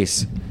that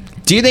space.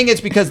 Do you think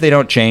it's because they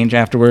don't change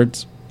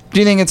afterwards? Do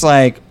you think it's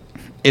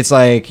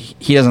like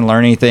he doesn't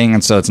learn anything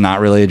and so it's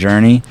not really a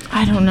journey?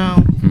 I don't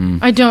know.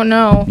 I don't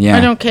know. Yeah. I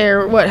don't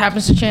care what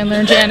happens to Chandler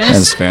and Janice.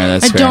 That's fair,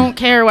 that's I fair. don't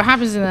care what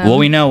happens to them. Well,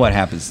 we know what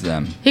happens to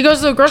them. He goes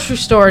to the grocery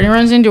store and he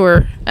runs into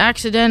her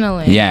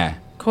accidentally. Yeah.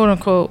 Quote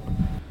unquote.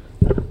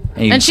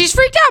 And And she's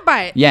freaked out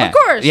by it. Yeah, Of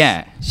course.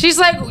 yeah. She's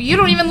like, you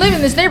don't even live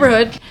in this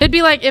neighborhood. It'd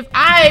be like if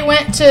I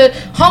went to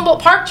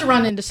Humboldt Park to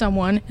run into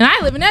someone, and I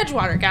live in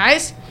Edgewater,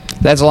 guys.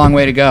 that's a long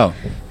way to go.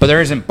 But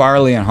there isn't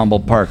barley in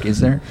Humboldt Park, is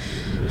there?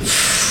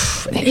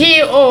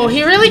 He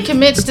really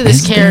commits to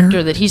this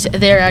character that he's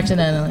there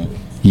accidentally.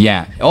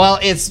 Yeah. Well,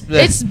 it's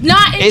It's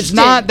not it's interesting.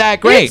 not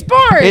that great. It's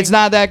boring. It's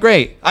not that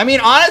great. I mean,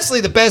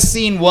 honestly, the best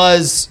scene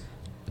was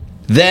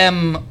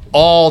them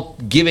all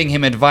giving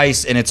him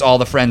advice, and it's all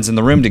the friends in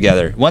the room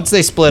together. Once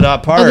they split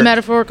apart. Oh, the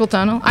metaphorical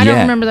tunnel? I don't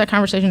Yeah. remember that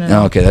conversation at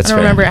all. Oh, okay, that's I don't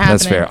fair. remember it happening.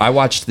 That's fair. I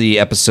watched the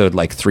episode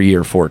like 3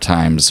 or 4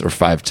 times, or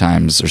 5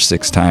 times, or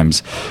 6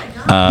 times.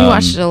 You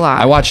watched it a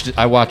lot. I watched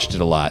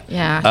it a lot.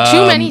 Yeah,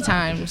 too many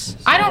times.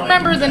 I don't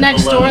remember the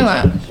next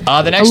storyline.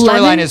 The next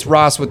 11? storyline is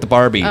Ross with the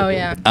Barbie. Oh,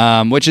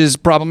 yeah. Which is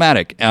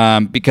problematic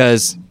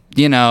because,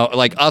 you know,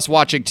 like us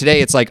watching today,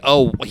 it's like,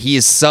 he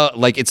is so,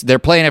 like, they're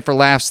playing it for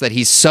laughs that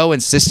he's so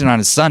insistent on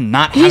his son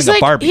not He's having like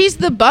a Barbie. he's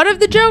the butt of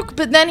the joke,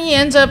 but then he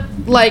ends up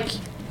like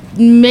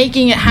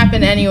making it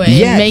happen anyway.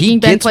 Yeah, and making he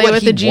Ben gets play what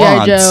with he the G.I.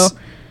 wants. Joe.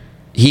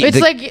 It's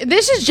The- like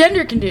this is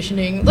gender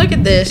conditioning. Look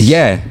at this.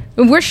 Yeah.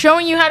 We're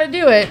showing you how to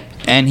do it.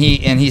 And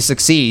he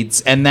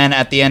succeeds, and then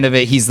at the end of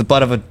it, he's the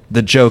butt of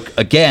the joke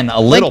again, a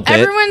little Like, bit.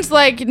 everyone's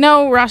like,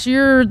 no, Ross,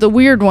 you're the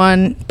weird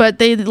one, but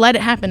they let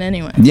it happen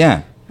anyway.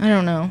 Yeah. I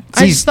don't know.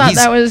 I just thought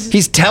that was.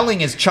 He's telling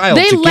his child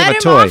They to give let a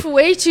him toy. off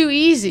way too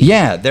easy.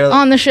 Yeah, they're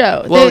on the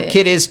show. Well, They- the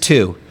kid is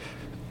 2,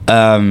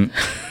 and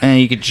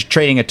you could just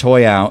trading a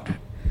toy out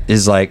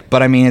is like.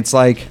 But I mean, it's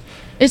like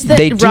it's that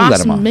they do Ross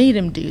let him off. made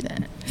him do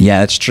that. Yeah,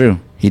 that's true.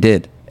 He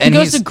did, and He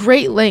goes he's to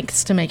great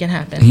lengths to make it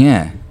happen.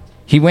 yeah.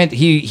 He went.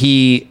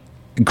 He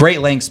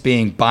great lengths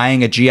being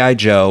buying a GI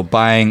Joe,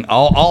 buying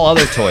all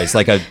other toys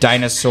like a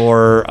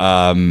dinosaur.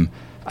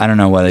 I don't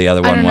know what the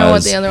other one was. I don't know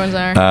what the other ones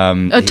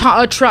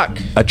are. A truck.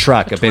 A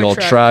truck, a big toy old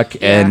truck,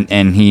 truck, yeah. and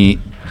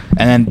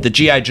then the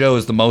GI Joe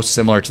is the most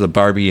similar to the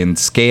Barbie in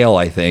scale,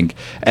 I think.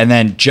 And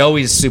then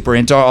Joey's super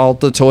into all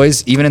the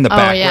toys, even in the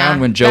background yeah.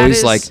 when That Joey's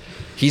is- like.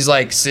 He's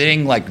like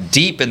sitting like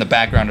deep in the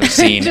background of the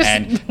scene, Just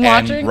and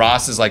watching.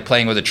 Ross is like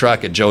playing with a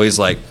truck, and Joey's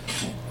like,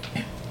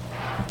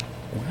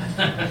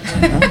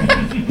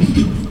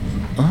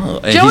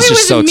 and Joey he's just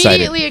was so excited.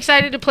 immediately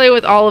excited to play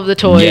with all of the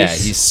toys. Yeah,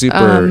 he's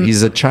super.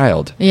 He's a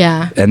child,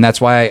 Yeah. and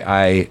that's why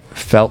I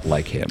felt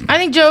like him. I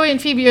think Joey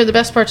and Phoebe are the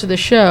best parts of the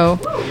show.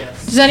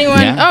 Does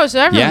anyone? Yeah. Oh, so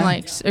everyone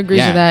Yeah. agrees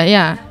Yeah. with that.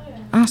 Yeah.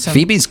 Awesome.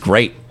 Phoebe's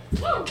great.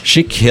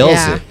 She kills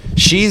Yeah.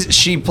 it.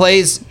 She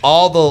plays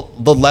all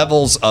the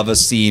levels of a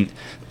scene.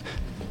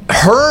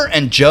 Her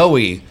and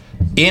Joey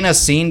in a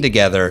scene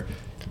together.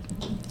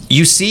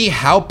 You see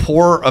how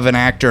poor of an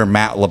actor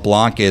Matt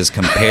LeBlanc is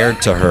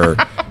compared to her.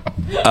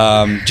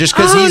 Just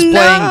because he's no.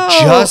 playing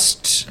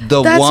just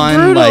the That's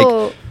one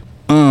brutal.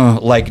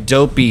 like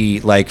dopey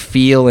like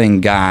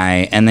feeling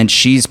guy, and then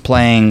she's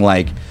playing all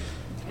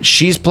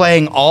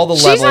the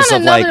She's levels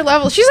on of like. another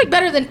level. She's like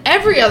better than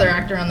every other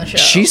actor on the show.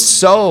 She's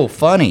so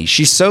funny.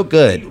 She's so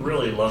good.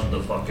 Really loved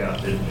the fuck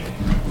out, didn't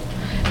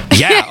he?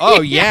 Yeah. Oh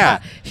yeah.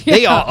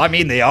 They Yeah. all. I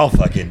mean, they all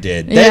fucking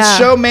did. Yeah. That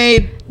show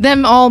made.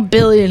 them all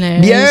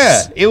billionaires.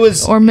 Yeah. It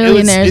was. Or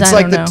millionaires, It's I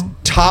like don't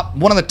the know.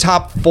 one of the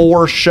top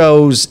 4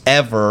 shows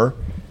ever.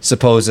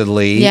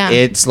 Supposedly, Yeah.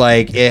 it's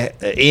like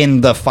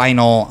in the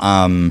final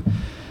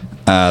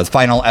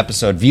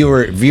episode.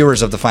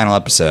 Viewers of the final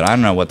episode. I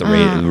don't know what the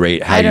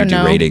rate. How I you don't do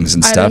know. ratings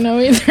and I stuff. don't know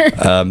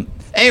either.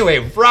 Anyway,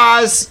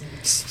 Ross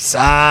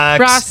sucks.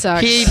 Ross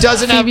sucks. He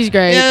doesn't Phoebe's have,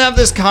 great. He doesn't have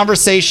this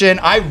conversation.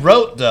 I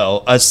wrote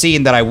though a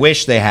scene that I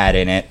wish they had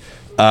in it,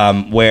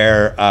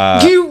 where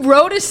you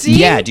wrote a scene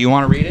yeah. Do you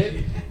want to read it?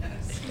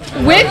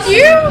 with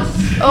you?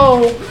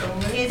 Oh,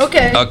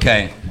 okay.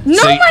 Okay. No,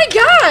 So my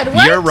God.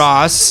 What? You're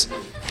Ross.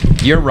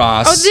 You're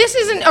Ross. Oh, this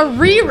isn't a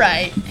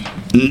rewrite.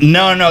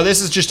 No.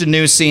 This is just a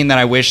new scene that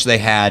I wish they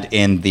had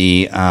in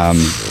the.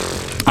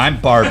 I'm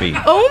Barbie.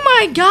 Oh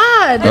my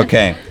God.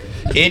 Okay.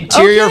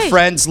 Interior Okay.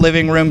 friend's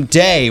living room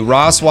day.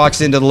 Ross walks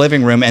into the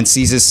living room and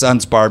sees his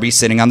son's Barbie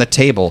sitting on the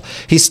table.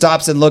 He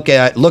stops and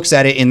looks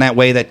at it in that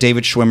way that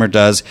David Schwimmer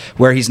does,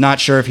 where he's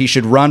not sure if he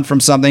should run from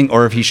something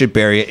or if he should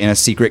bury it in a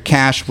secret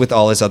cache with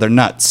all his other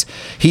nuts.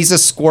 He's a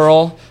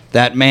squirrel.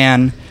 That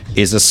man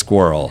is a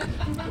squirrel.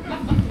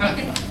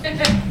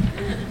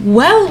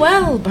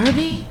 Well,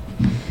 Barbie.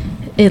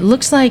 It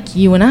looks like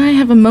you and I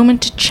have a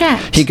moment to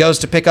chat. He goes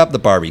to pick up the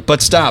Barbie,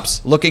 but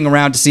stops, looking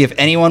around to see if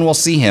anyone will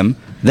see him.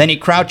 Then he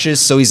crouches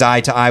so he's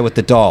eye to eye with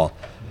the doll.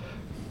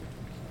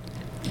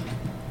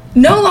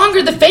 No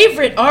longer the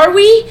favorite, are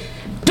we?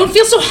 Don't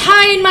feel so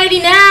high and mighty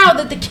now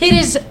that the kid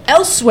is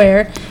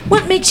elsewhere.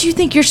 What makes you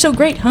think you're so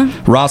great, huh?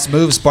 Ross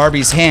moves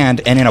Barbie's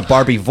hand and in a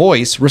Barbie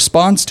voice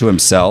responds to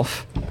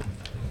himself.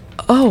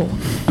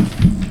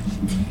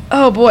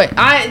 Oh boy,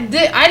 I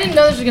didn't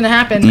know this was gonna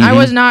happen. I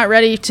was not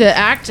ready to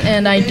act,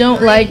 and I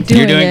don't like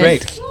doing it. You're doing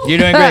great. You're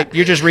doing great.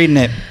 You're just reading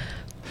it.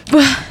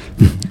 What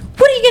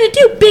are you gonna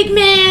do, big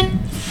man?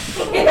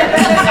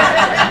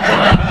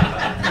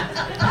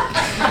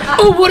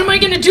 Oh, what am I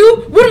gonna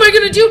do? What am I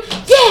gonna do?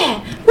 Yeah.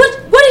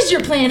 What is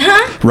your plan,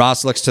 huh?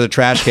 Ross looks to the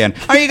trash can.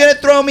 Are you gonna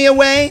throw me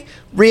away?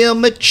 Real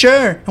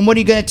mature. And what are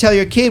you gonna tell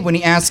your kid when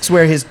he asks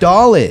where his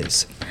doll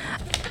is?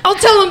 I'll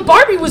tell him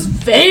Barbie was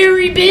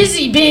very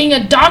busy being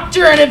a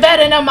doctor and a vet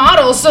and a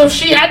model, so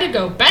she had to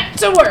go back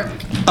to work.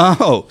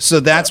 Oh, so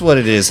that's what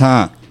it is,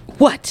 huh?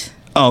 What?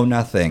 Oh,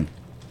 nothing.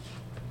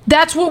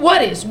 That's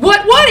what is?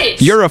 What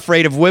is? You're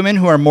afraid of women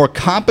who are more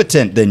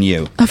competent than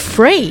you.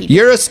 afraid.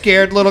 You're a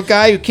scared little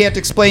guy who can't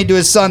explain to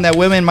his son that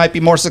women might be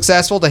more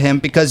successful to him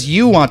because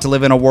you want to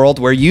live in a world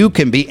where you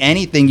can be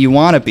anything you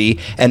want to be,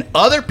 and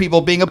other people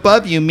being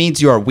above you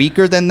means you are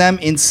weaker than them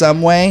in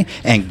some way,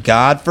 and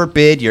God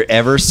forbid you're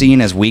ever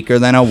seen as weaker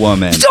than a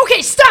woman.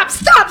 Okay, stop.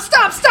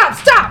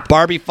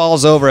 Barbie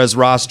falls over as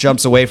Ross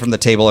jumps away from the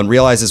table and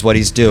realizes what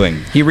he's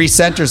doing. He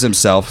recenters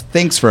himself,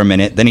 thinks for a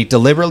minute, then he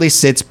deliberately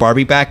sits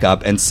Barbie back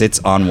up and sits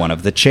on one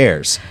of the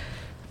chairs.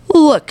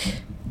 Look,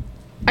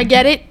 I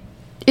get it.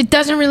 It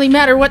doesn't really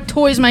matter what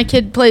toys my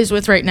kid plays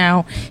with right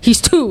now.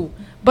 He's 2,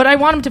 but I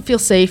want him to feel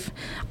safe.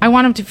 I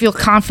want him to feel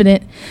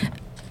confident.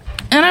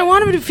 And I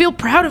want him to feel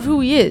proud of who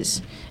he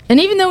is. And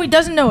even though he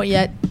doesn't know it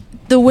yet,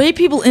 the way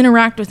people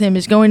interact with him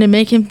is going to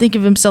make him think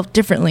of himself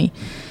differently.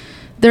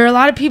 There are a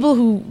lot of people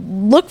who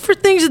look for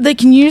things that they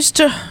can use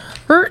to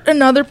hurt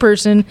another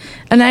person,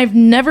 and I've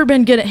never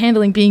been good at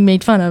handling being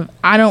made fun of.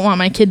 I don't want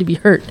my kid to be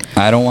hurt.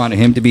 I don't want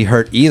him to be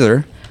hurt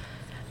either.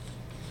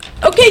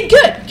 Okay,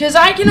 good, because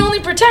I can only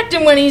protect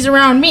him when he's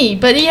around me,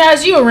 but he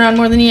has you around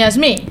more than he has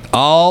me.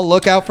 I'll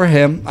look out for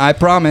him, I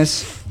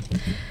promise.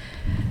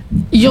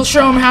 You'll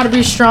show him how to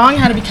be strong,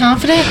 how to be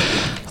confident?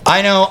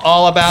 I know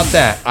all about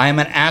that. I am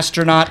an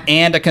astronaut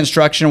and a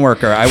construction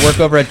worker. I work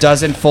over a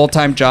dozen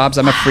full-time jobs.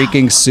 I'm a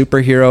freaking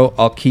superhero.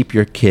 I'll keep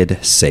your kid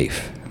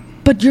safe.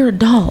 But you're a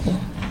doll,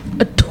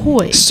 a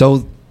toy.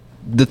 So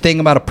the thing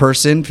about a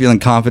person feeling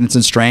confidence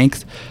and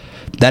strength,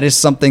 that is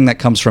something that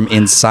comes from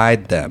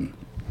inside them.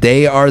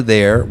 They are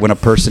there when a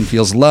person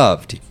feels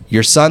loved.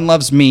 Your son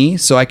loves me,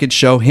 so I could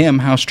show him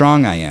how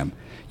strong I am.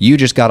 You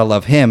just gotta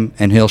love him,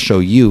 and he'll show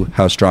you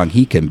how strong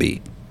he can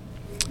be.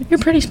 You're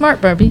pretty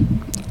smart, Barbie.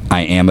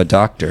 I am a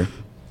doctor.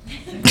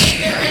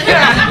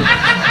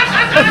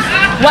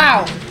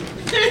 Wow.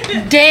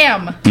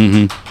 Damn.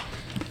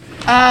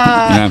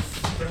 Yeah.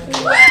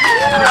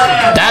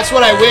 That's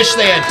what I wish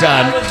they had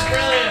done.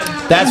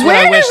 That's what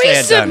Where I wish do we they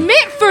had done.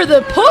 submit for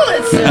the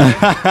Pulitzer?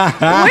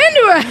 When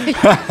do I?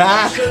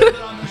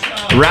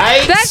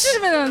 Right? That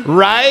should have been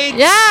Right?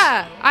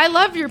 Yeah, I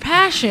love your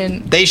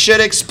passion. They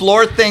should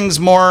explore things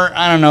more,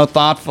 I don't know,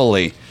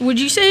 thoughtfully. Would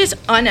you say it's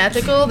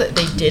unethical that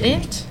they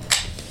didn't?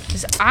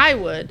 Because I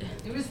would.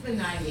 It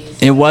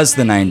was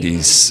the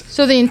 90s.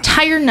 So the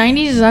entire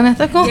 90s is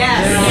unethical?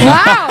 Yes.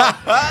 Wow.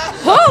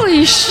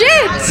 Holy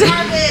shit.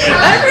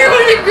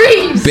 Everyone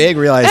agrees. Big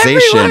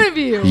realization. Every one of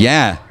you.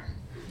 Yeah.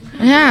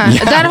 Yeah,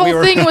 that whole we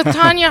were- thing with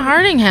Tanya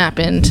Harding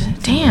happened.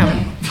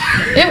 Damn.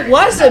 It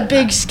was a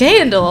big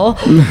scandal.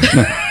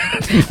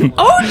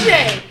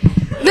 OJ!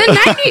 The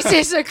 90s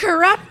is a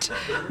corrupt,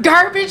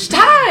 garbage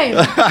time.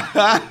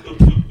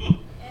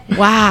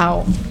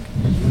 Wow.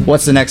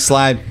 What's the next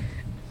slide?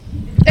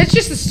 It's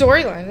just the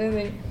storyline. I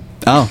think.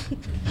 Oh.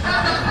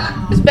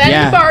 It's Ben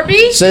and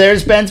Barbie, So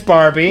there's Ben's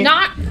Barbie.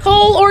 not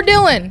Cole or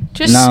Dylan.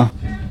 Just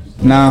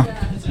No.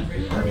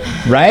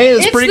 Right?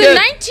 It's pretty the good.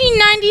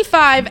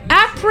 1995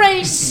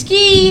 après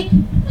ski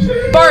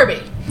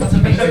Barbie.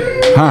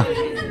 Huh.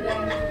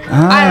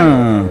 I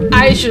don't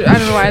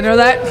know why I know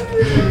that.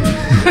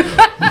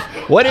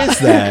 What is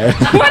that?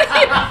 What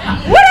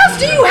else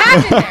do you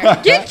have in there?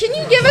 Can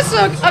you give us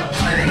a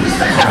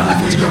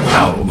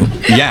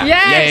Yeah.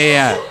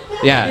 Yes.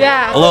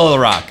 Yeah. A little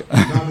rock.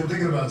 I've been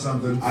thinking about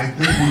something. I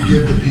think we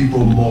give the people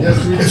more.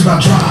 It's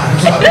about time.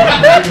 It's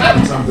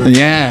about something.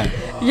 Yeah.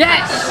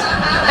 Yes.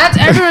 That's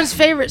everyone's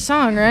favorite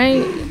song,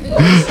 right?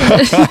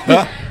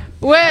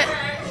 What?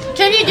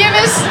 Can you give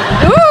us?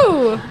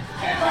 Ooh.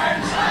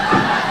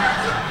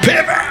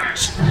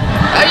 Pivot.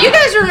 You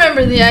guys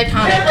remember the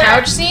iconic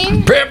couch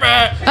scene?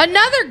 Pivot.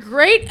 Another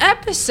great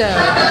episode.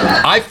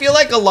 I feel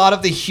like a lot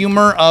of the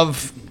humor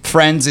of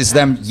Friends is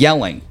them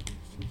yelling.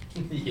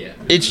 Yeah.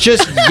 It's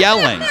just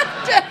yelling,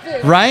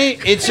 right?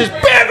 It's just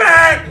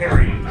pivot.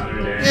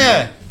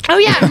 Yeah. Oh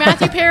yeah,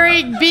 Matthew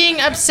Perry being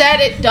upset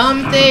at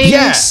dumb things.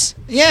 Yes.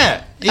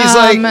 Yeah. He's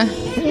like,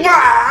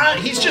 "Wah!"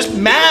 He's just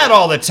mad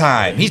all the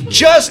time. He's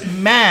just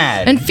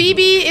mad. And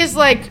Phoebe is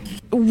like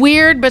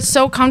weird but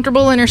so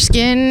comfortable in her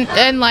skin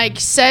and like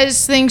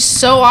says things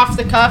so off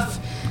the cuff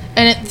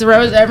and it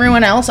throws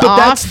everyone else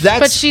off. that's-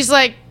 but she's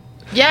like,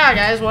 yeah,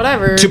 guys,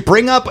 whatever. To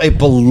bring up a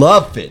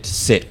beloved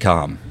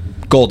sitcom,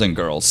 Golden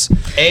Girls,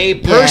 a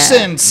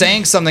person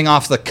saying something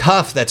off the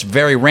cuff that's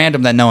very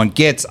random that no one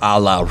gets, a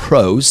la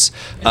Rose,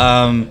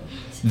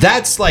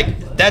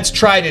 that's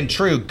tried and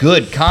true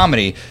good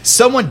comedy.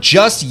 Someone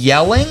just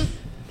yelling,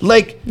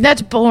 like,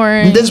 That's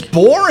boring. that's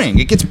boring.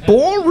 It gets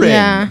boring.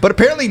 Yeah. But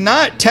apparently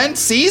not 10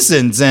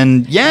 seasons,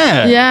 and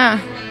Yeah.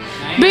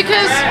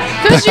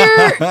 Because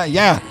you're...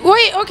 yeah.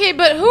 Wait, okay,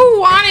 but who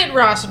wanted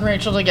Ross and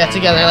Rachel to get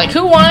together? Like,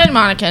 who wanted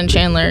Monica and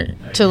Chandler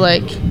to,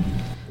 like...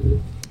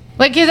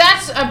 Like, 'cause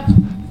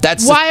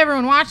that's why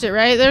everyone watched it,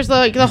 right? There's,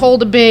 like, the whole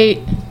debate.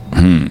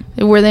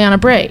 Were they on a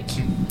break?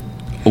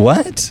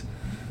 What?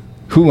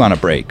 Who on a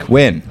break?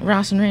 When?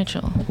 Ross and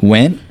Rachel.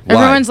 When? Why?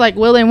 Everyone's like,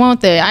 will they,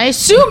 won't they? I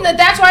assume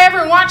that's why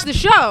everyone watched the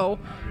show.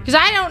 Because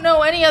I don't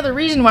know any other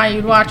reason why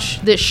you'd watch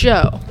this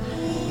show.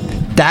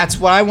 That's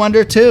what I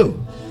wonder,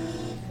 too.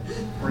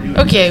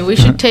 Okay, we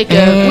should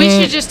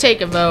just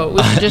take a vote.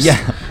 We should just...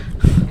 Yeah.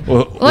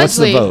 Well, what's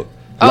the Leslie. vote?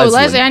 Oh,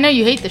 Leslie, I know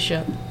you hate the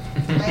show.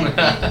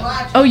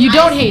 Oh, you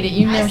don't hate it.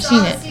 You've never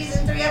seen it.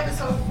 Season 3,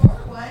 episode 4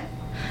 one.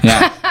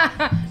 Yeah.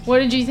 What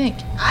did you think?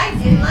 I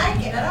didn't like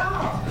it at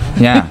all.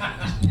 Yeah.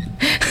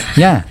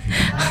 Yeah. Sorry,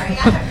 I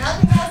have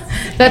nothing else to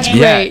say. That's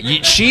Yeah.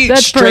 great. She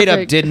That's straight up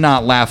perfect. did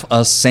not laugh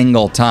a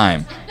single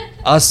time.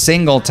 A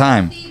single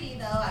time. Phoebe,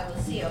 though, I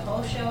will see a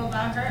whole show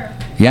about her.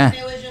 Yeah. And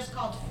it was just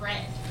called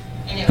Friend.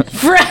 And it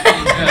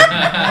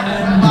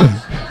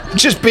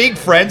was Just being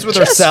friends with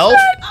herself.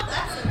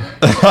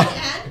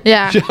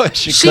 Yeah.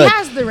 She She could.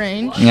 has the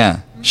range.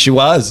 Yeah. She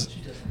was.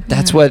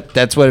 That's what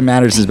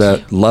matters is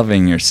about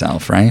loving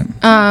yourself, right?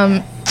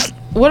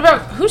 What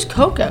about who's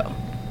Coco?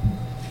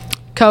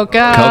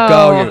 Coco.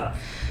 Coco.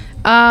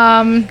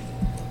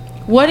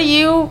 What do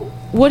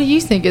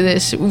you think of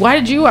this? Why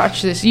did you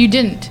watch this? You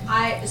didn't.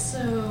 I was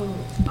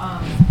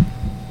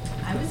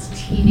a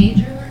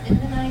teenager in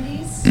the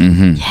 90s.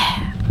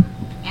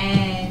 Mm-hmm.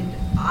 And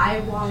I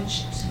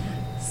watched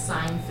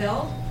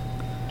Seinfeld,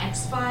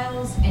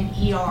 X-Files, and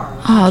ER.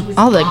 Oh, which was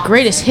all the opposite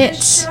greatest this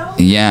hits. show.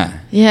 Yeah.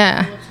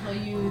 Yeah. I will tell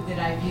you that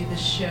I view the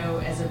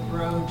show as a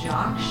bro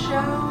jock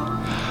show.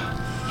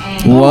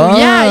 And Whoa.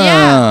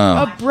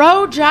 Yeah. A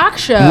bro jock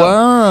show.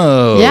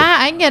 Whoa. Yeah,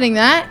 I'm getting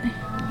that.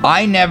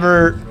 I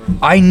never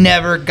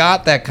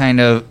got that kind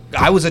of.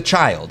 I was a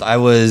child. I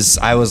was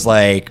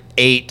like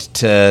 8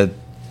 to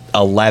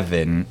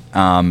 11,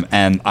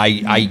 and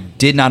I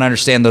did not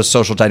understand those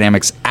social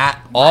dynamics at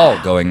all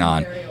going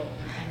on.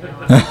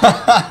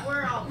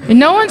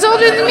 No one's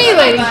older than me,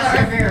 lady. No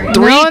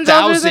one's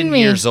older 3,000 than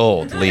me. years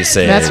old,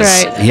 Lisa. That's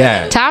is. right.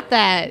 Yeah. Top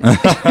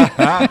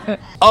that.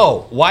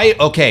 Oh, why?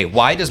 Okay,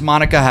 why does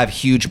Monica have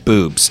huge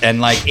boobs? And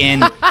like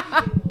in.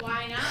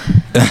 why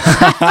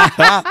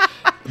not?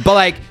 But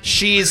like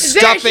she's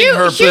They're stuffing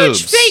her boobs.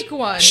 huge fake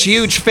ones.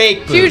 Huge fake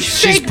boobs. Huge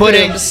She's fake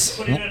putting. boobs.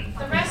 The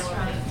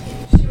restaurant.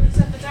 She works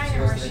at the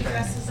diner where she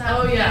dresses up.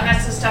 Oh, yeah. And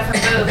has to stuff her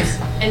boobs.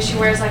 And she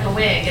wears like a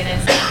wig and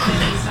it's like a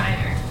Disney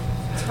diner.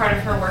 It's part of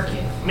her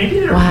working. Maybe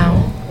they're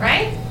Wow.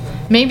 Right?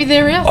 Maybe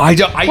they're real. I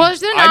don't. Well,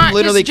 they're not. I'm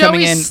literally 'cause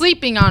coming Joey's in.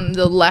 sleeping on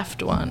the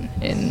left one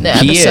in the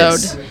He episode.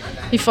 is.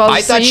 He falls I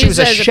asleep. thought she was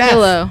a uses it as chef.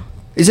 pillow.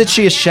 Isn't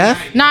she a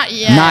chef? Not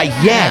yet. Not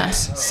yet.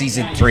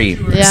 Season 3.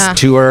 Yeah.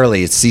 It's too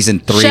early. It's season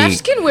 3.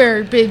 Chefs can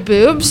wear big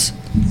boobs.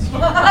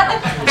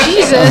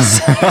 Jesus.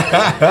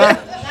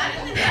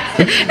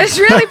 It's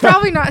really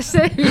probably not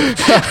safe to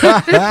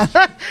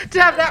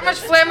have that much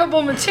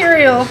flammable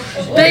material.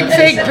 Big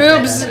fake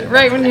boobs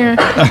right when you're.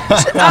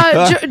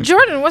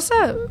 Jordan, what's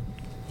up?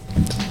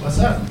 What's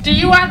up? Did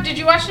you watch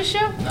the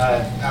show?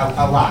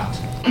 A lot.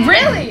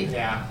 Really?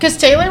 Yeah. Because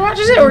Taylor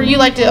watches it, or you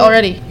liked it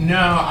already? No,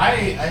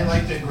 I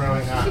liked it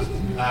growing up.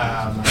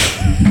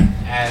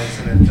 As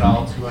an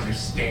adult who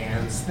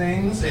understands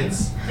things,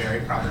 it's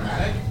very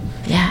problematic.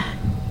 Yeah.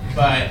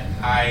 But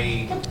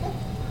I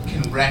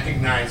can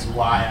recognize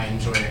why I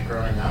enjoyed it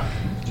growing up.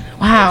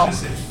 Wow. It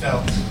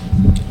felt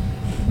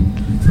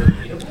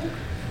relatable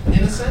in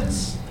a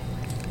sense.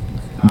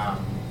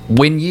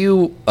 When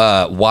you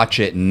watch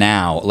it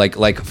now, like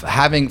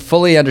having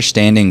fully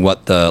understanding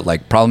what the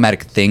like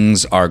problematic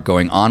things are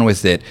going on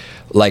with it,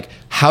 like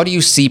how do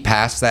you see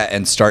past that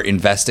and start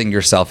investing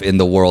yourself in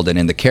the world and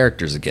in the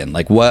characters again?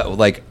 Like what,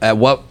 like at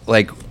what,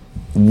 like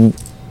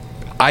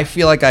I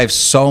feel like I have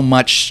so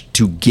much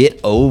to get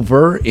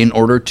over in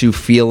order to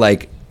feel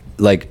like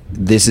like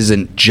this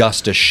isn't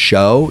just a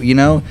show, you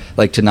know,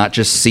 like to not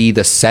just see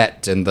the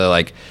set and the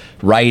like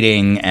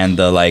writing and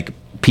the like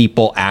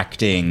people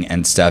acting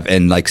and stuff,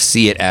 and like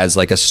see it as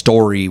like a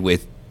story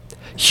with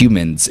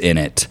humans in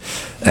it,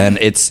 and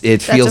it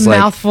feels That's a like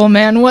mouthful,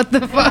 man. What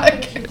the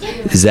fuck?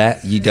 is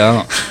that you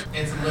don't?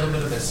 It's a little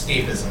bit of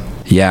escapism.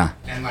 Yeah.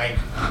 And like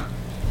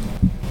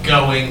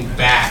going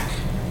back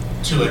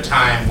to a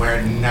time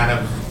where none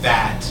of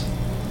that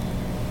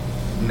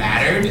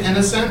mattered in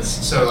a sense.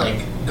 So like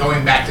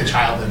going back to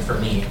childhood for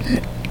me,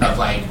 of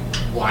like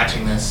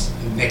watching this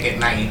Nick at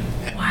Night.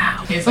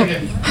 Wow. It's like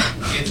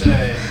it's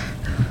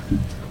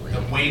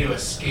a way to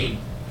escape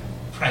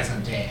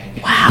present day, I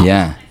guess. Wow.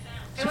 Yeah.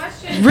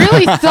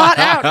 Really thought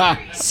out.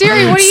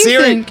 Siri, what do you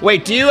Siri, think?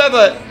 wait, do you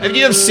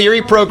have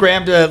Siri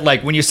programmed to,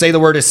 like, when you say the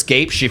word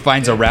escape, she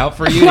finds a route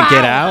for you to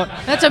get out?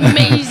 That's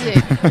amazing.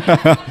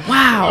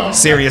 Wow.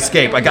 Siri,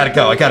 escape. I gotta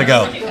go.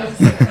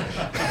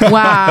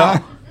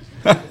 Wow.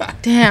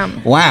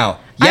 Damn. Wow.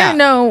 I Yeah. didn't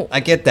know. I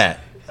get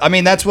that. I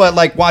mean, that's what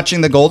like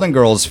watching the Golden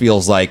Girls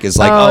feels like. Is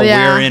like,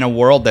 Yeah. we're in a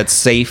world that's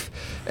safe,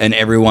 and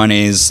everyone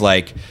is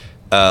like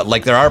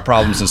there are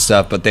problems and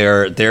stuff, but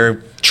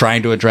they're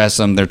trying to address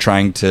them. They're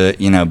trying to,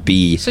 you know,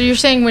 be. So you're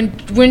saying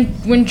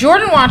when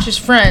Jordan watches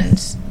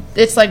Friends,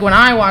 it's like when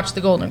I watch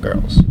the Golden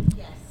Girls,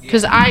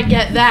 because I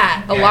get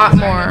that a lot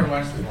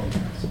more.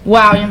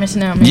 Wow, you're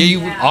missing out, man. You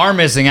are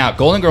missing out.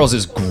 Golden Girls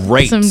is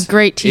great. Some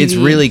great TV. It's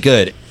really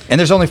good. And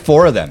there's only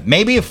 4 of them.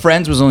 Maybe if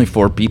Friends was only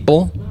 4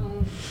 people.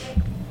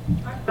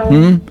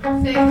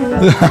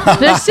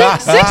 There's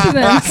six of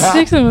them.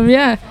 6 of them,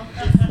 yeah.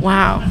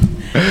 Wow.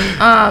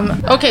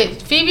 Okay,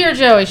 Phoebe or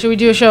Joey? Should we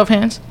do a show of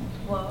hands?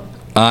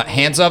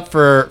 Hands up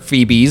for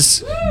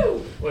Phoebe's.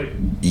 Wait.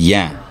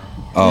 Yeah.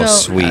 Oh, No.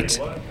 sweet.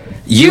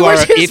 You were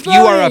just If you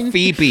are a voting.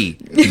 Phoebe.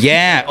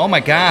 Yeah. Oh my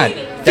God.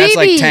 That's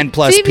like Phoebe, 10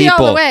 plus Phoebe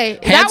people. all the way.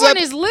 Hands That up. one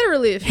is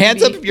literally a Phoebe.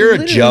 Hands up if you're a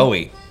Literally.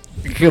 Joey.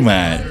 Come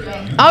on.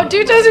 Oh,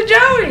 dude, those are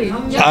Joey.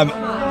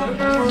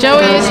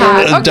 Joey is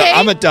hot. Okay.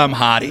 I'm a dumb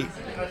hottie.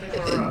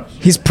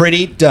 He's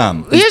pretty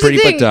dumb. He's Here's pretty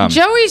the thing. but dumb.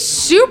 Joey's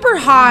super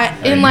hot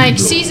in like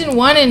season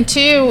 1 and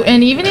 2,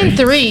 and even in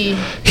 3.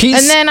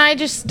 He's- And then I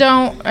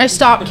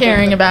stopped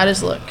caring about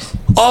his looks.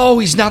 Oh,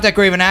 he's not that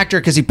great of an actor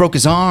because he broke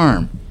his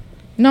arm.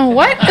 No,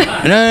 what?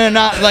 No,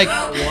 not like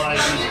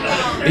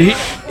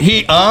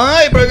he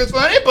broke his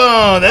funny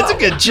bone. That's a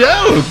good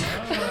joke.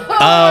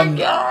 Oh my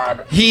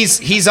God.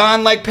 He's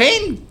on like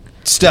pain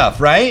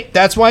stuff, right?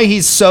 That's why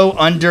he's so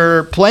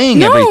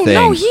underplaying everything.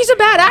 No, he's a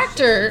bad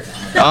actor.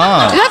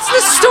 Ah. That's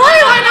the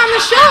storyline on the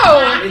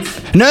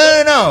show.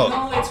 No.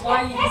 No, it's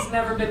why he's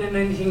never been in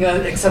anything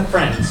except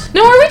Friends.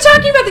 No, are we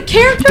talking about the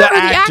character The or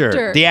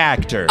actor. The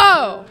actor.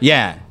 Oh.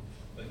 Yeah.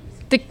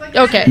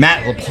 Okay.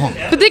 Matt LeBlanc.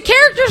 But the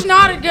character's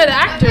not a good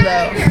actor,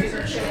 though.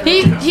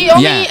 He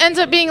only Yeah. ends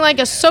up being like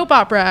a soap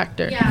opera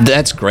actor.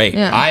 That's great.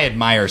 Yeah. I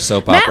admire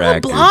soap Matt opera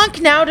actors.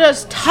 LeBlanc now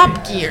does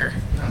Top Gear.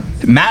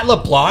 Matt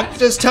LeBlanc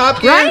does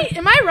Top Gear? Right?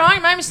 Am I wrong?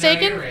 Am I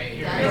mistaken?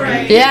 You're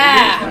right.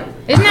 Yeah.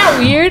 Isn't that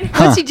weird?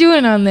 What's he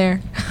doing on there?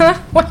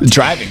 What?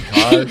 Driving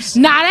cars.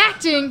 Not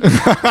acting.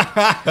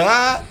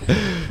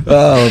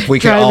 Oh, if we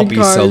could all Driving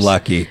be so cars.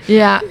 lucky.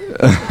 Yeah.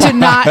 To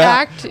not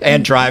act.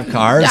 And drive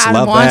cars. Adam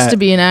Love wants that. to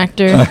be an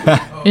actor.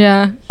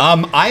 Yeah.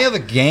 I have a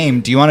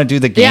game. Do you want to do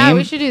the game? Yeah,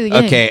 we should do the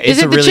game. Okay, Is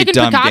it's it a the really chicken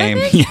dumb piccata game.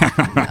 thing?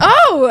 Yeah.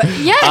 Oh,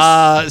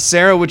 yes.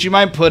 Sarah, would you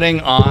mind putting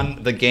on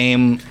the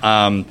game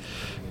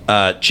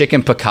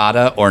Chicken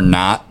Piccata or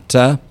Not?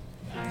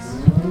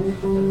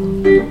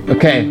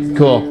 Okay,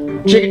 cool.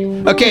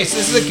 Okay, so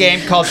this is a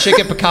game called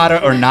Chicken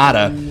Piccata or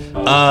Nada.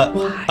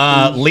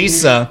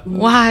 Lisa.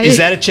 Why? Is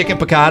that a chicken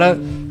piccata?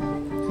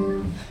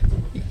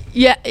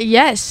 Yeah.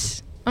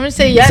 Yes. I'm gonna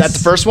say yes. Is that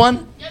the first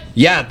one?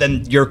 Yeah,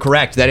 then you're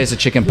correct. That is a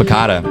chicken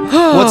piccata.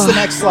 What's the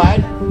next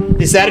slide?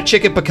 Is that a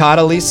chicken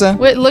piccata, Lisa?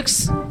 Wait, it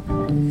looks.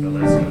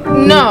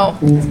 No.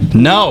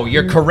 No,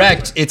 you're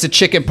correct. It's a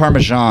chicken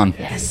parmesan.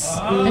 Yes.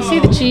 I see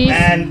the cheese.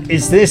 And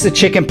is this a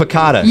chicken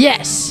piccata?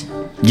 Yes.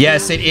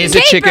 Yes, it is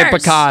a chicken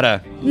Capers.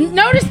 piccata.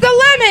 Notice the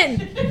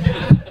lemon.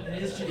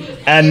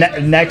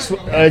 And next,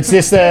 is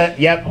this the?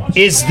 Yep.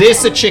 Is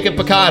this a chicken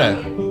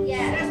piccata?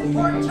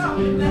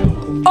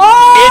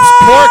 Oh! It's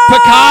pork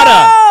piccata.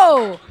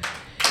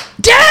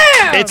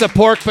 Damn! It's a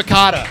pork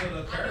piccata.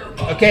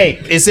 Okay,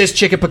 is this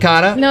chicken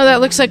piccata? No,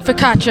 that looks like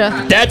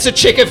focaccia. That's a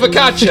chicken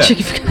focaccia.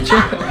 Chicken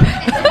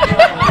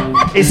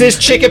focaccia. Is this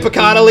chicken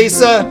piccata,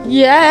 Lisa?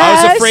 Yes. I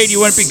was afraid you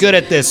wouldn't be good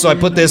at this, so I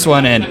put this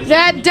one in.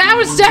 That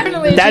was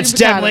definitely a That's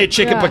chicken definitely a piccata.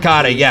 chicken Yeah.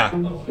 piccata,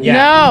 yeah.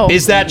 No.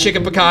 Is that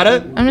chicken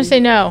piccata? I'm gonna say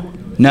no.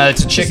 No,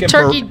 it's a chicken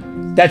turkey.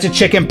 That's a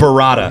chicken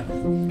burrata.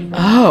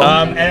 Oh.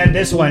 And then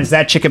this one, is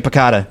that chicken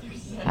piccata?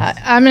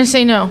 I'm gonna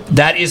say no.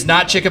 That is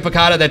not chicken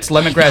piccata, that's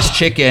lemongrass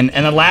chicken.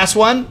 And the last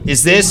one,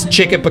 is this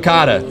chicken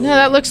piccata? No,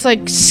 that looks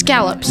like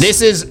scallops.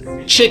 This is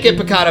chicken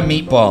piccata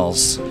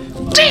meatballs.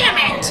 Damn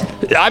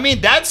it! I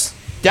mean, that's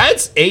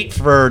 8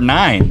 for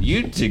 9.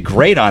 You did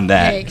great on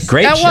that. Thanks.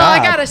 Great Well,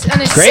 job. I got an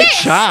assist. Great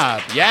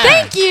job. Yeah.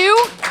 Thank you.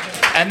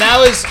 And that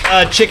was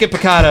chicken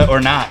piccata or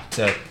not.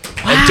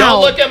 And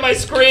don't look at my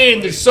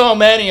screen. There's so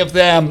many of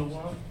them.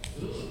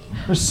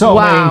 There's so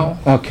Wow.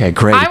 many. Okay,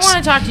 great. I want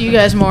to talk to you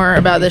guys more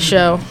about this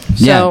show.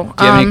 Yeah. So,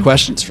 Do you have any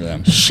questions for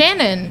them?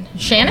 Shannon?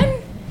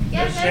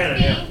 Yes, that's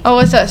me. Oh,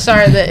 what's that?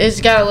 Sorry,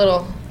 it's got a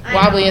little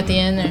wobbly at the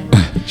end there.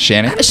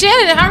 Shannon?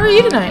 Shannon, how are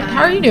you tonight?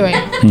 How are you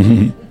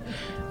doing?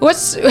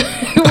 what's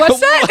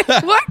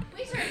that? What?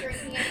 We started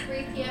drinking at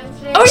 3 p.m.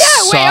 today. Oh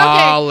yeah, wait, okay.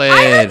 Solid.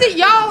 I heard that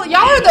y'all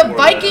are the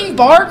Viking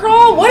bar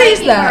crawl. What is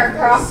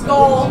that?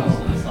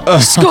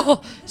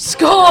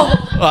 Skull.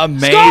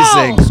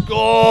 Amazing.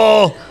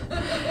 Skull.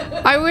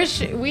 I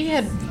wish we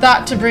had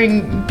thought to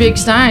bring big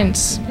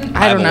steins.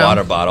 I don't have know. a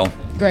water bottle.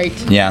 Great.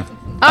 Yeah.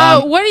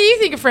 What do you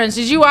think of Friends?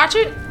 Did you watch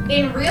it?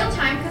 In real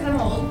time, because I'm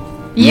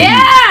old. Yeah.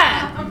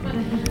 I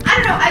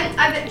don't know.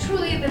 I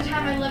truly, at the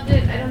time, I loved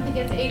it. I don't think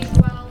it's aged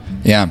well.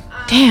 Yeah.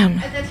 Damn.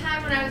 At the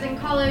time when I was in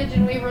college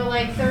and we were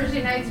like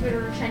Thursday nights, we would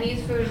order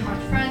Chinese food and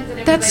watch Friends. And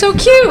it That's was,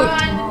 like, so cute.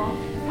 fun.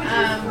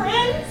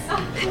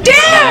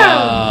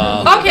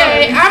 Damn.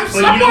 Okay, I'm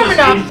warming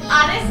up.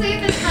 Honestly,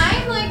 at the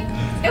time, like,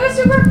 it was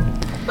super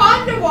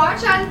fun to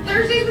watch on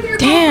Thursdays with your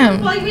Damn.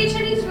 girlfriend, like, we eat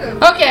Chinese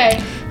food.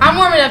 Okay, I'm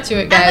warming up to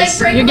it, guys.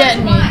 drink You're a bunch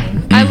getting of me.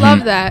 wine. I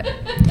love that.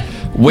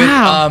 With,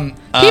 Wow.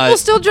 People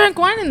still drank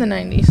wine in the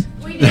 90s.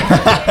 We did.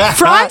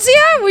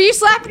 Franzia, were you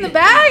slapping the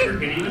bag?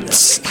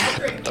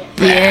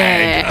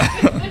 Yeah.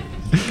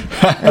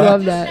 I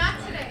love that. Not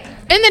today.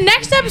 And the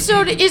next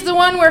episode is the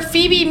one where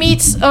Phoebe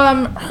meets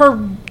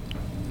her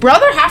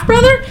half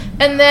brother,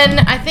 and then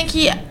I think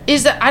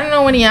I don't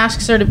know when he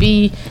asks her to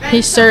be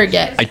his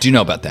surrogate. I do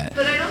know about that.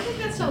 But I don't think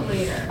that's till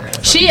later.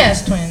 She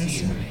has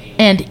twins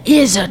and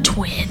is a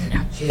twin.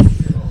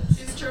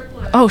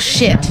 Oh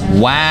shit.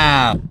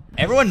 Wow.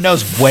 Everyone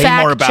knows way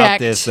Fact more about checked.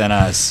 this than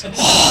us.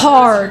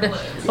 Hard.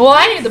 Well,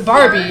 I knew the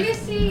Barbie.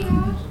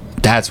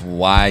 That's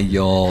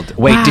wild.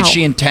 Wait, Wow. did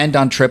she intend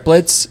on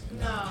triplets?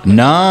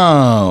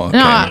 No. Okay.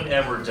 No,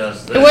 Ever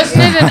does this.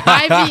 wasn't it an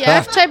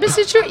IVF type of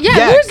situation? Yeah,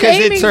 Yeah, who's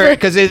aiming it's her. for?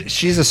 Because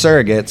she's a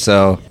surrogate,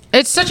 so.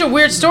 It's such a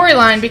weird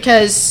storyline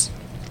because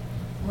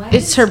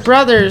it's her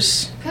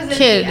brother's 'Cause it's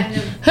kid. the end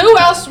of- Who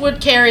else would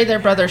carry their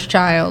brother's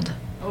child?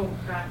 Oh,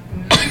 God.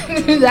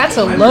 That's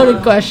a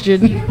loaded question.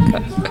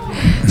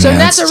 So Yeah,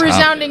 that's a that's tough.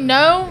 resounding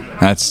no.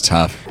 That's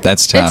tough.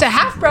 That's tough. It's a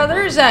half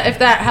brother. Is that if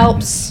that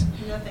helps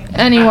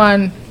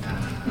anyone?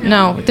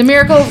 No. The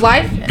miracle of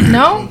life?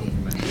 No.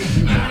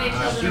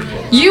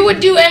 You would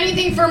do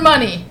anything for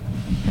money.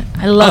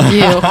 I love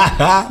you.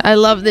 I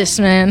love this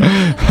man.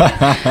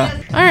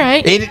 All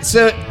right.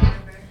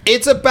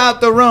 It's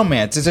about the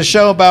romance. It's a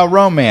show about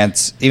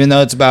romance, even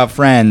though it's about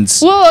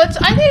friends. Well,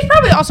 I think it's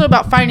probably also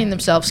about finding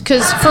themselves.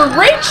 Because for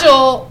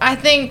Rachel, I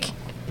think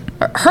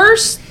her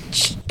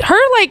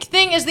like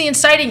thing is the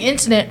inciting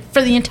incident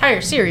for the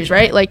entire series,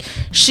 right? Like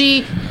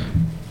she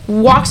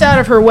walks out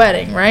of her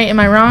wedding, right? Am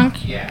I wrong?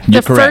 Yeah. The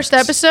You're correct. first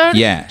episode.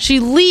 Yeah. She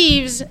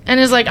leaves and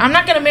is like, "I'm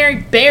not gonna marry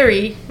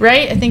Barry,"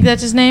 right? I think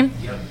that's his name.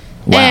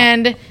 Wow.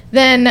 And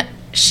then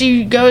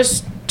she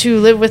goes to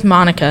live with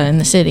Monica in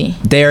the city.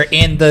 They're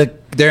in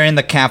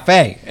the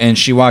cafe, and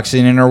she walks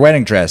in her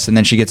wedding dress, and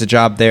then she gets a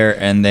job there,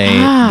 and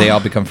they all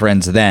become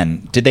friends.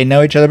 Then did they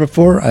know each other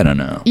before? I don't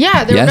know.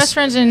 Yeah, they were Yes? best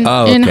friends in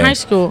Oh, okay. high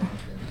school.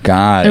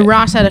 Got it. And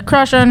Ross had a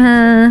crush on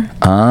her.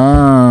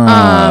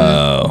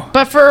 Oh.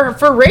 But for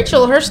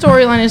Rachel, her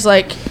storyline is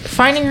like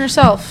finding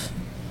herself,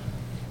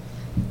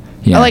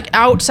 Yeah. like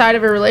outside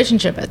of a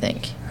relationship. I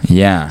think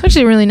Yeah. it's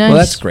actually really nice. Well,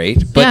 that's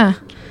great. But yeah.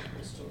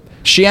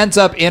 she ends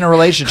up in a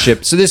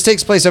relationship. So this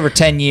takes place over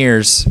 10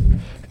 years,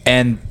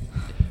 and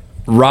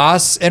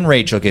Ross and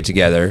Rachel get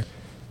together,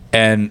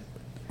 and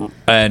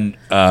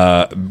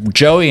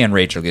Joey and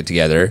Rachel get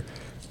together,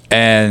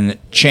 and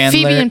Chandler.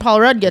 Phoebe and Paul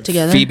Rudd get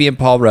together. Phoebe and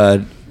Paul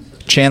Rudd.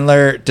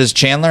 Does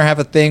Chandler have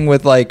a thing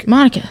with like?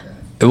 Monica.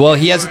 Well,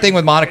 he has a thing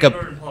with Monica.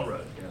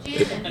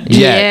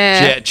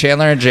 Yeah.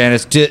 Chandler and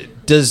Janice.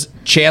 Does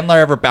Chandler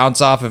ever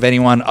bounce off of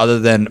anyone other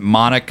than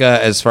Monica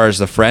as far as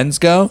the friends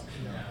go?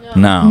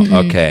 No.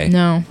 Okay.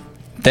 No.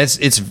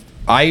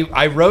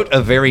 I wrote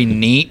a very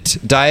neat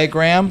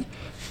diagram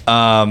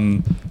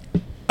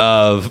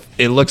of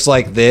it looks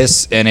like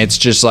this, and it's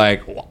just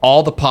like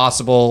all the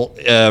possible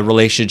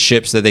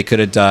relationships that they could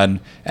have done,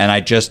 and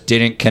I just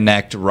didn't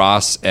connect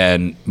Ross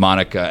and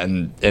Monica,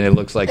 and it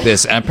looks like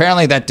this, and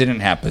apparently that didn't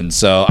happen.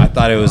 So I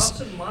thought it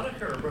was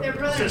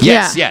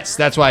yes,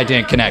 that's why I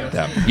didn't connect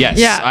them. Yes,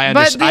 Yeah.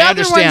 But the I other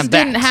understand ones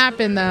that. didn't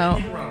happen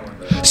though.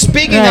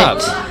 Speaking Right.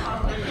 of,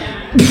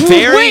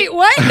 very Wait,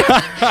 what?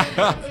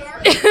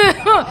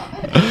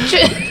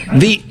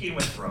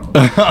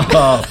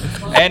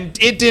 and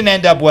it didn't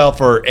end up well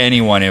for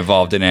anyone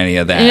involved in any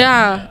of that.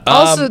 Yeah.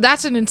 Also,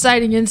 that's an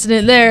inciting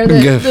incident there.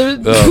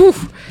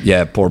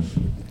 Yeah, poor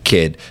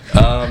kid.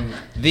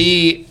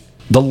 The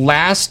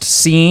last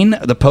scene,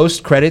 the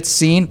post-credits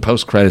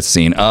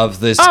scene of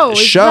this Oh, it's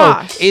show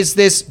Ross. is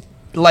this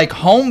like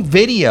home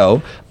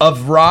video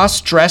of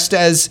Ross dressed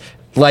as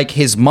like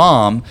his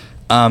mom.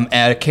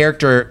 At a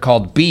character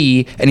called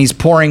B, and he's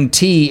pouring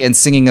tea and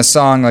singing a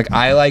song like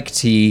 "I like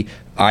tea."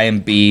 I am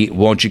B.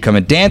 Won't you come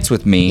and dance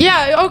with me?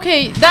 Yeah,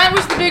 okay. That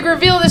was the big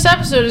reveal of this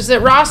episode, is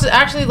that Ross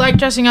actually liked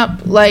dressing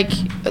up like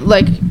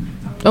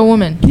a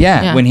woman.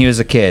 Yeah, when he was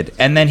a kid.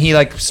 And then he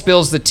like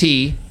spills the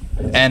tea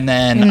and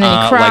then he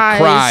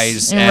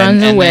cries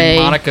and runs away.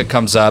 Then Monica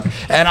comes up.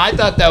 And I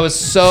thought that was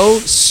so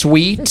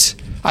sweet.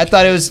 I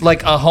thought it was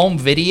like a home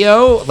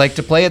video, like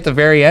to play at the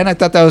very end. I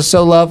thought that was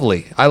so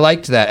lovely. I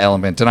liked that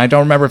element. And I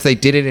don't remember if they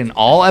did it in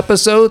all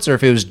episodes or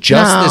if it was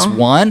just this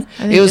one.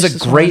 It was a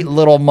great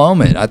little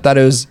moment. I thought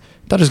it was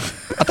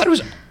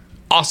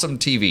awesome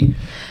TV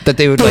that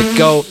they would like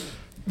go.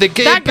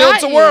 It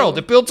builds a world.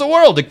 It builds a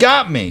world. It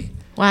got me.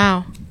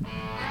 Wow.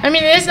 I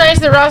mean, it is nice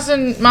that Ross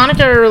and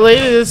Monica are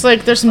related. It's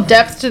like there's some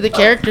depth to the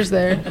characters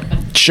there.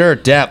 Sure,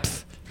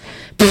 depth.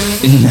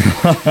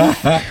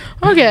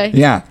 Okay.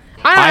 Yeah.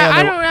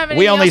 I don't have anything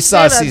We only else to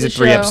saw say about season the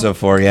 3, show. episode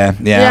 4. Yeah. I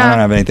don't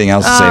have anything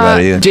else to say about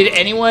it either. Did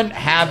anyone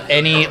have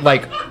any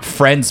like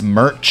Friends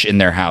merch in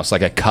their house,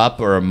 like a cup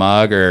or a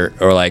mug or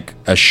like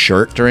a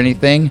shirt or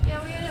anything?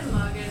 Yeah, we had a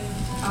mug in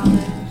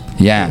college.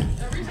 Yeah.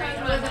 Every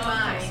time with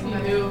mine,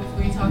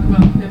 we talk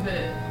about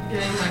Pivot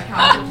getting my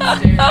couch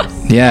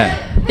upstairs.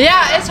 Yeah.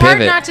 Yeah, it's hard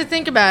Pivot. not to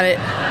think about it.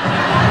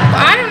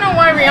 I don't know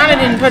why Rihanna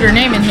didn't put her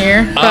name in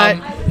here, but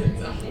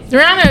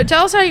Rihanna,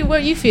 tell us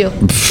what you feel.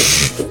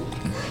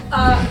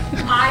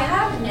 I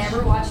have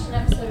never watched an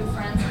episode of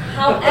Friends.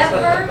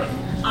 However,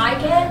 I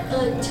get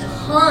a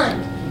ton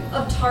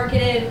of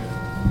targeted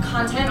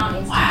content on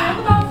Instagram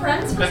about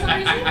Friends for some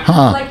reason.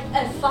 Huh. Like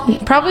a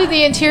fucking Probably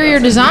the interior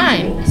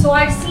design. So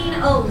I've seen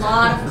a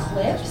lot of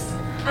clips.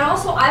 And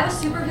also, I have a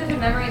super vivid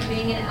memory of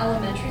being in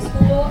elementary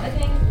school, I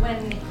think,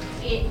 when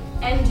it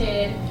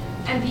ended,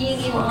 and being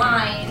in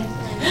line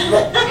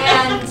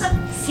and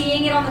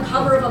seeing it on the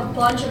cover of a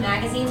bunch of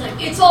magazines, like,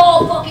 it's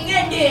all fucking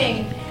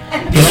ending!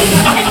 And being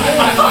like, oh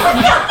my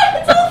god,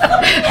 it's all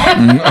fucking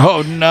ending!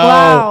 Oh no!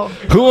 Wow.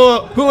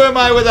 Who am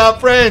I without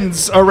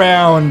friends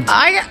around?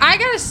 I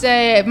gotta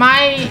say,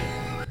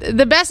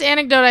 the best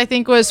anecdote I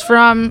think was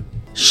from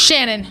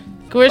Shannon,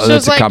 which was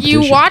that's a like you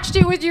competition. watched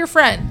it with your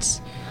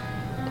friends,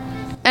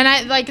 and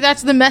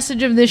that's the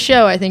message of this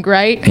show, I think,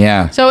 right?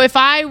 Yeah. So if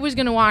I was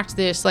gonna watch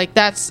this, like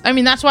that's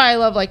why I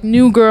love like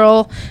New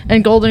Girl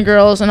and Golden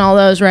Girls and all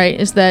those, right?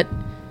 Is that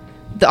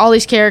all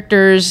these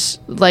characters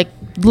like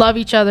love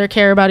each other,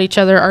 care about each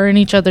other, are in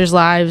each other's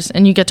lives,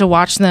 and you get to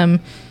watch them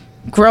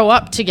grow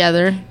up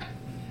together,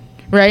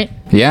 right?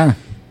 Yeah.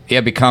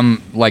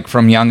 Become like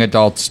from young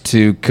adults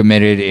to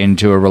committed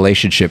into a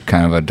relationship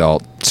kind of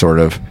adult, sort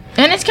of.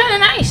 And it's kind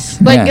of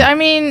nice. Like, Yeah. I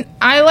mean,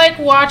 I like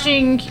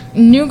watching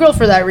New Girl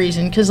for that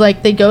reason, because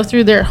like they go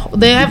through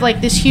they have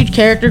like this huge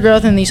character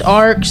growth and these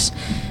arcs,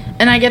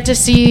 and I get to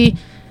see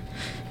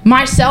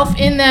myself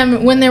in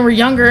them when they were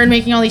younger and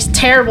making all these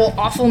terrible,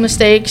 awful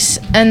mistakes,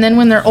 and then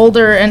when they're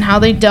older and how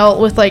they dealt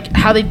with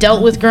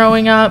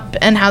growing up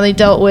and how they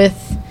dealt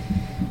with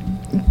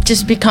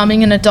just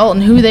becoming an adult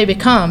and who they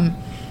become.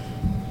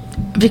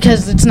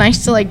 Because it's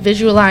nice to like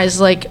visualize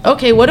like,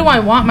 okay, what do I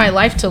want my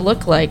life to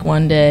look like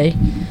one day,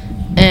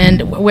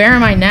 and where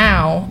am I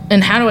now,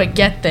 and how do I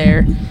get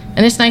there?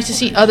 And it's nice to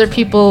see other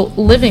people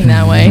living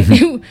that way.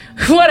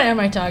 What am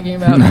I talking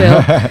about,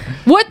 Phil?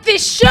 What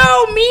this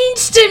show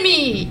means to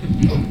me,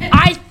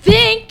 I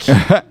think.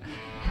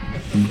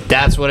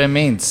 That's what it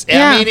means.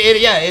 Yeah. I mean,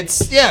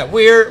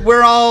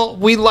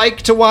 we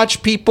like to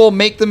watch people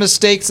make the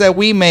mistakes that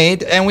we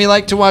made, and we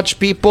like to watch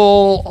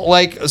people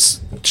like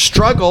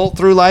struggle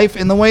through life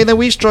in the way that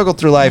we struggle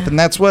through life. And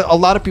that's what a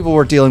lot of people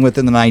were dealing with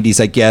in the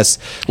 90s, I guess,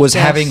 was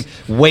having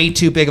way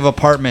too big of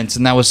apartments,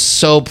 and that was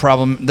so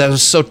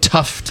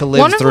tough to live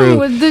One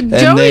through. of them, the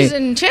Joey's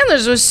and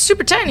Chandler's, was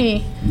super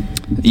tiny.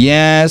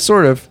 Yeah,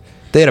 sort of.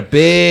 They had a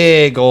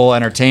big old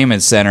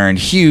entertainment center and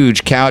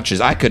huge couches.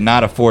 I could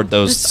not afford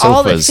those Just sofas.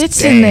 all that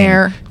fits in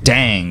there.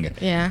 Dang.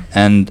 Yeah.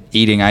 And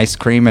eating ice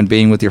cream and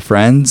being with your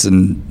friends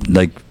and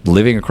like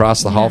living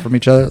across the hall from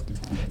each other.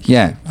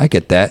 Yeah, I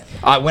get that.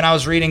 When I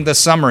was reading the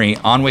summary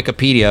on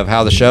Wikipedia of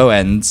how the show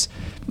ends,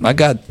 I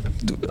got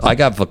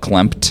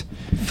verklempt.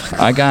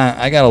 I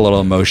got a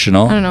little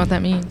emotional. I don't know what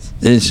that means.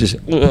 It's just.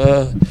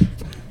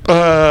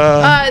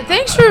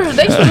 Thanks for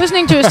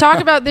listening to us talk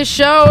about this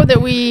show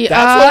that we.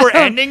 That's what we're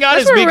ending on.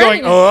 That's Is what me we're going?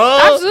 ending on.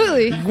 Oh,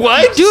 Absolutely.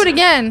 What? Do it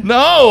again.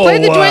 No. Play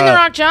the Dwayne the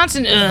Rock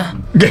Johnson.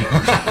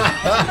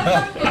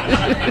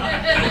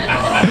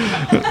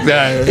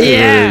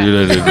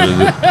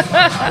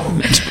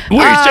 We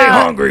stay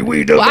hungry,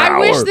 we devour. I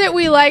wish that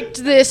we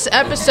liked this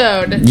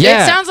episode.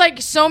 Yeah. It sounds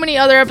like so many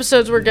other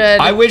episodes were good.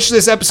 I wish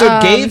this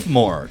episode gave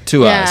more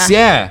to us.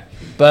 Yeah.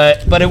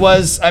 But it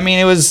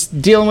was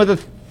dealing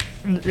with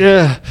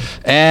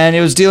and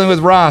it was dealing with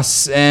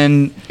Ross,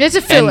 and it's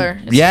a filler.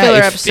 and, It's a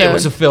filler episode. It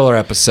was a filler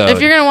episode.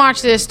 If you're gonna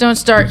watch this, don't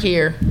start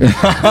here.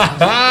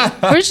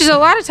 Which is a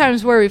lot of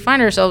times where we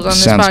find ourselves on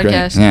this Sounds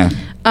podcast. great.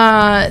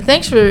 Yeah.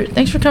 Thanks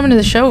for coming to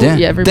the show,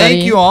 Yeah. everybody.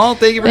 Thank you all.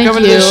 Thank you for Thank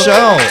coming to this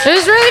show. It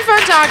was really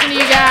fun talking to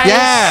you guys.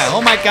 Yeah.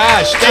 Oh my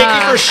gosh.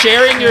 Thank you for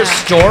sharing your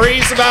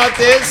stories about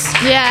this.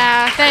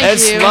 Yeah. Thank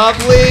It's you.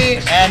 lovely.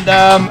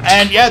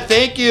 And yeah,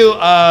 thank you.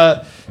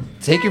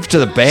 Take you to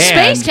the band.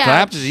 Space Couch.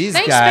 Clap to these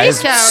Thanks, guys.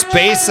 Space Couch.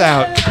 Space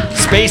out.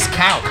 Space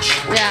Couch.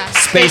 Yeah.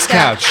 Space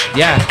Couch.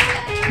 Yeah.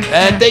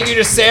 And thank you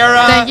to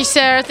Sarah. Thank you,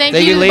 Sarah. Thank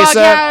you, you, Lisa.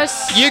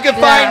 Bughouse. You can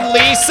Yeah. find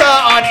Lisa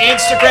on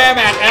Instagram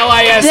at They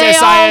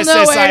all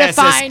know where to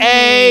find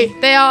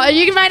LISSISSISSA. me.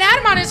 You can find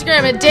Adam on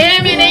Instagram at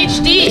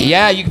DamionHD.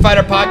 Yeah, you can find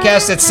our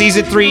podcast at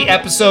season 3,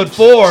 episode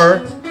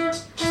 4.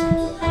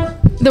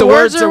 The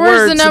words are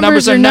words, the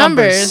numbers are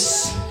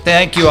numbers.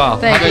 Thank you all.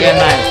 Thank Have you. a good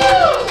night.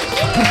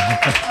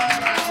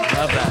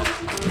 Love that.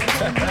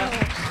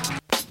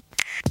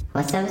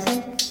 What's the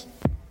episode?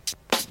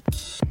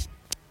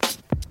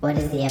 What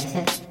is the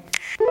episode?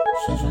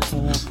 Season 3,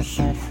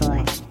 episode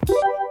 4.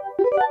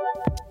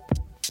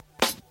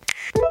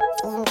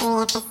 Season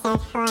 3,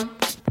 episode 4.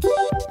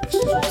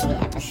 Season 3,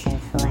 episode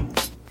 4.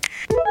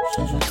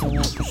 Season 3,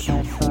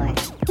 episode 4.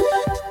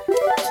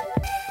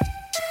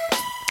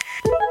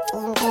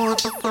 Season 3,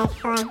 episode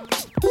 4.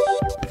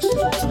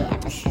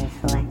 Season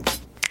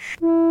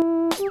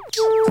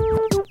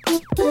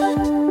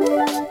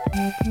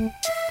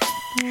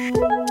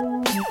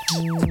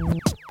 3,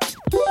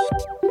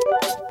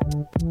 episode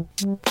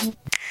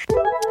 4.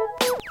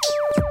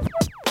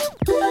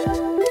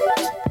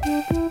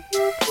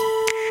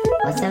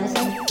 What's the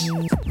episode?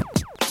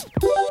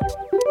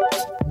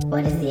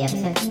 What is the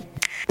episode?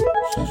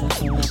 Season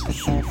 3,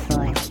 episode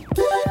 4.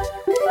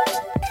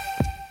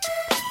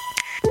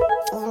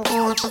 Season 3,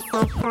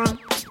 episode 4.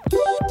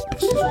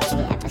 Season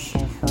 3,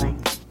 episode 4.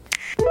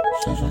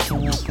 Season 3, episode 4. Season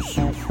 3,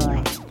 episode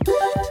 4.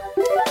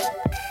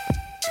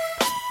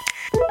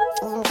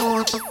 Season 3,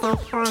 episode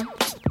 4.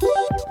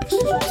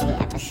 Season 3,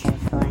 episode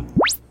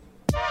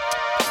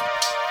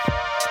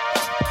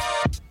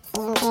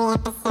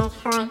 4.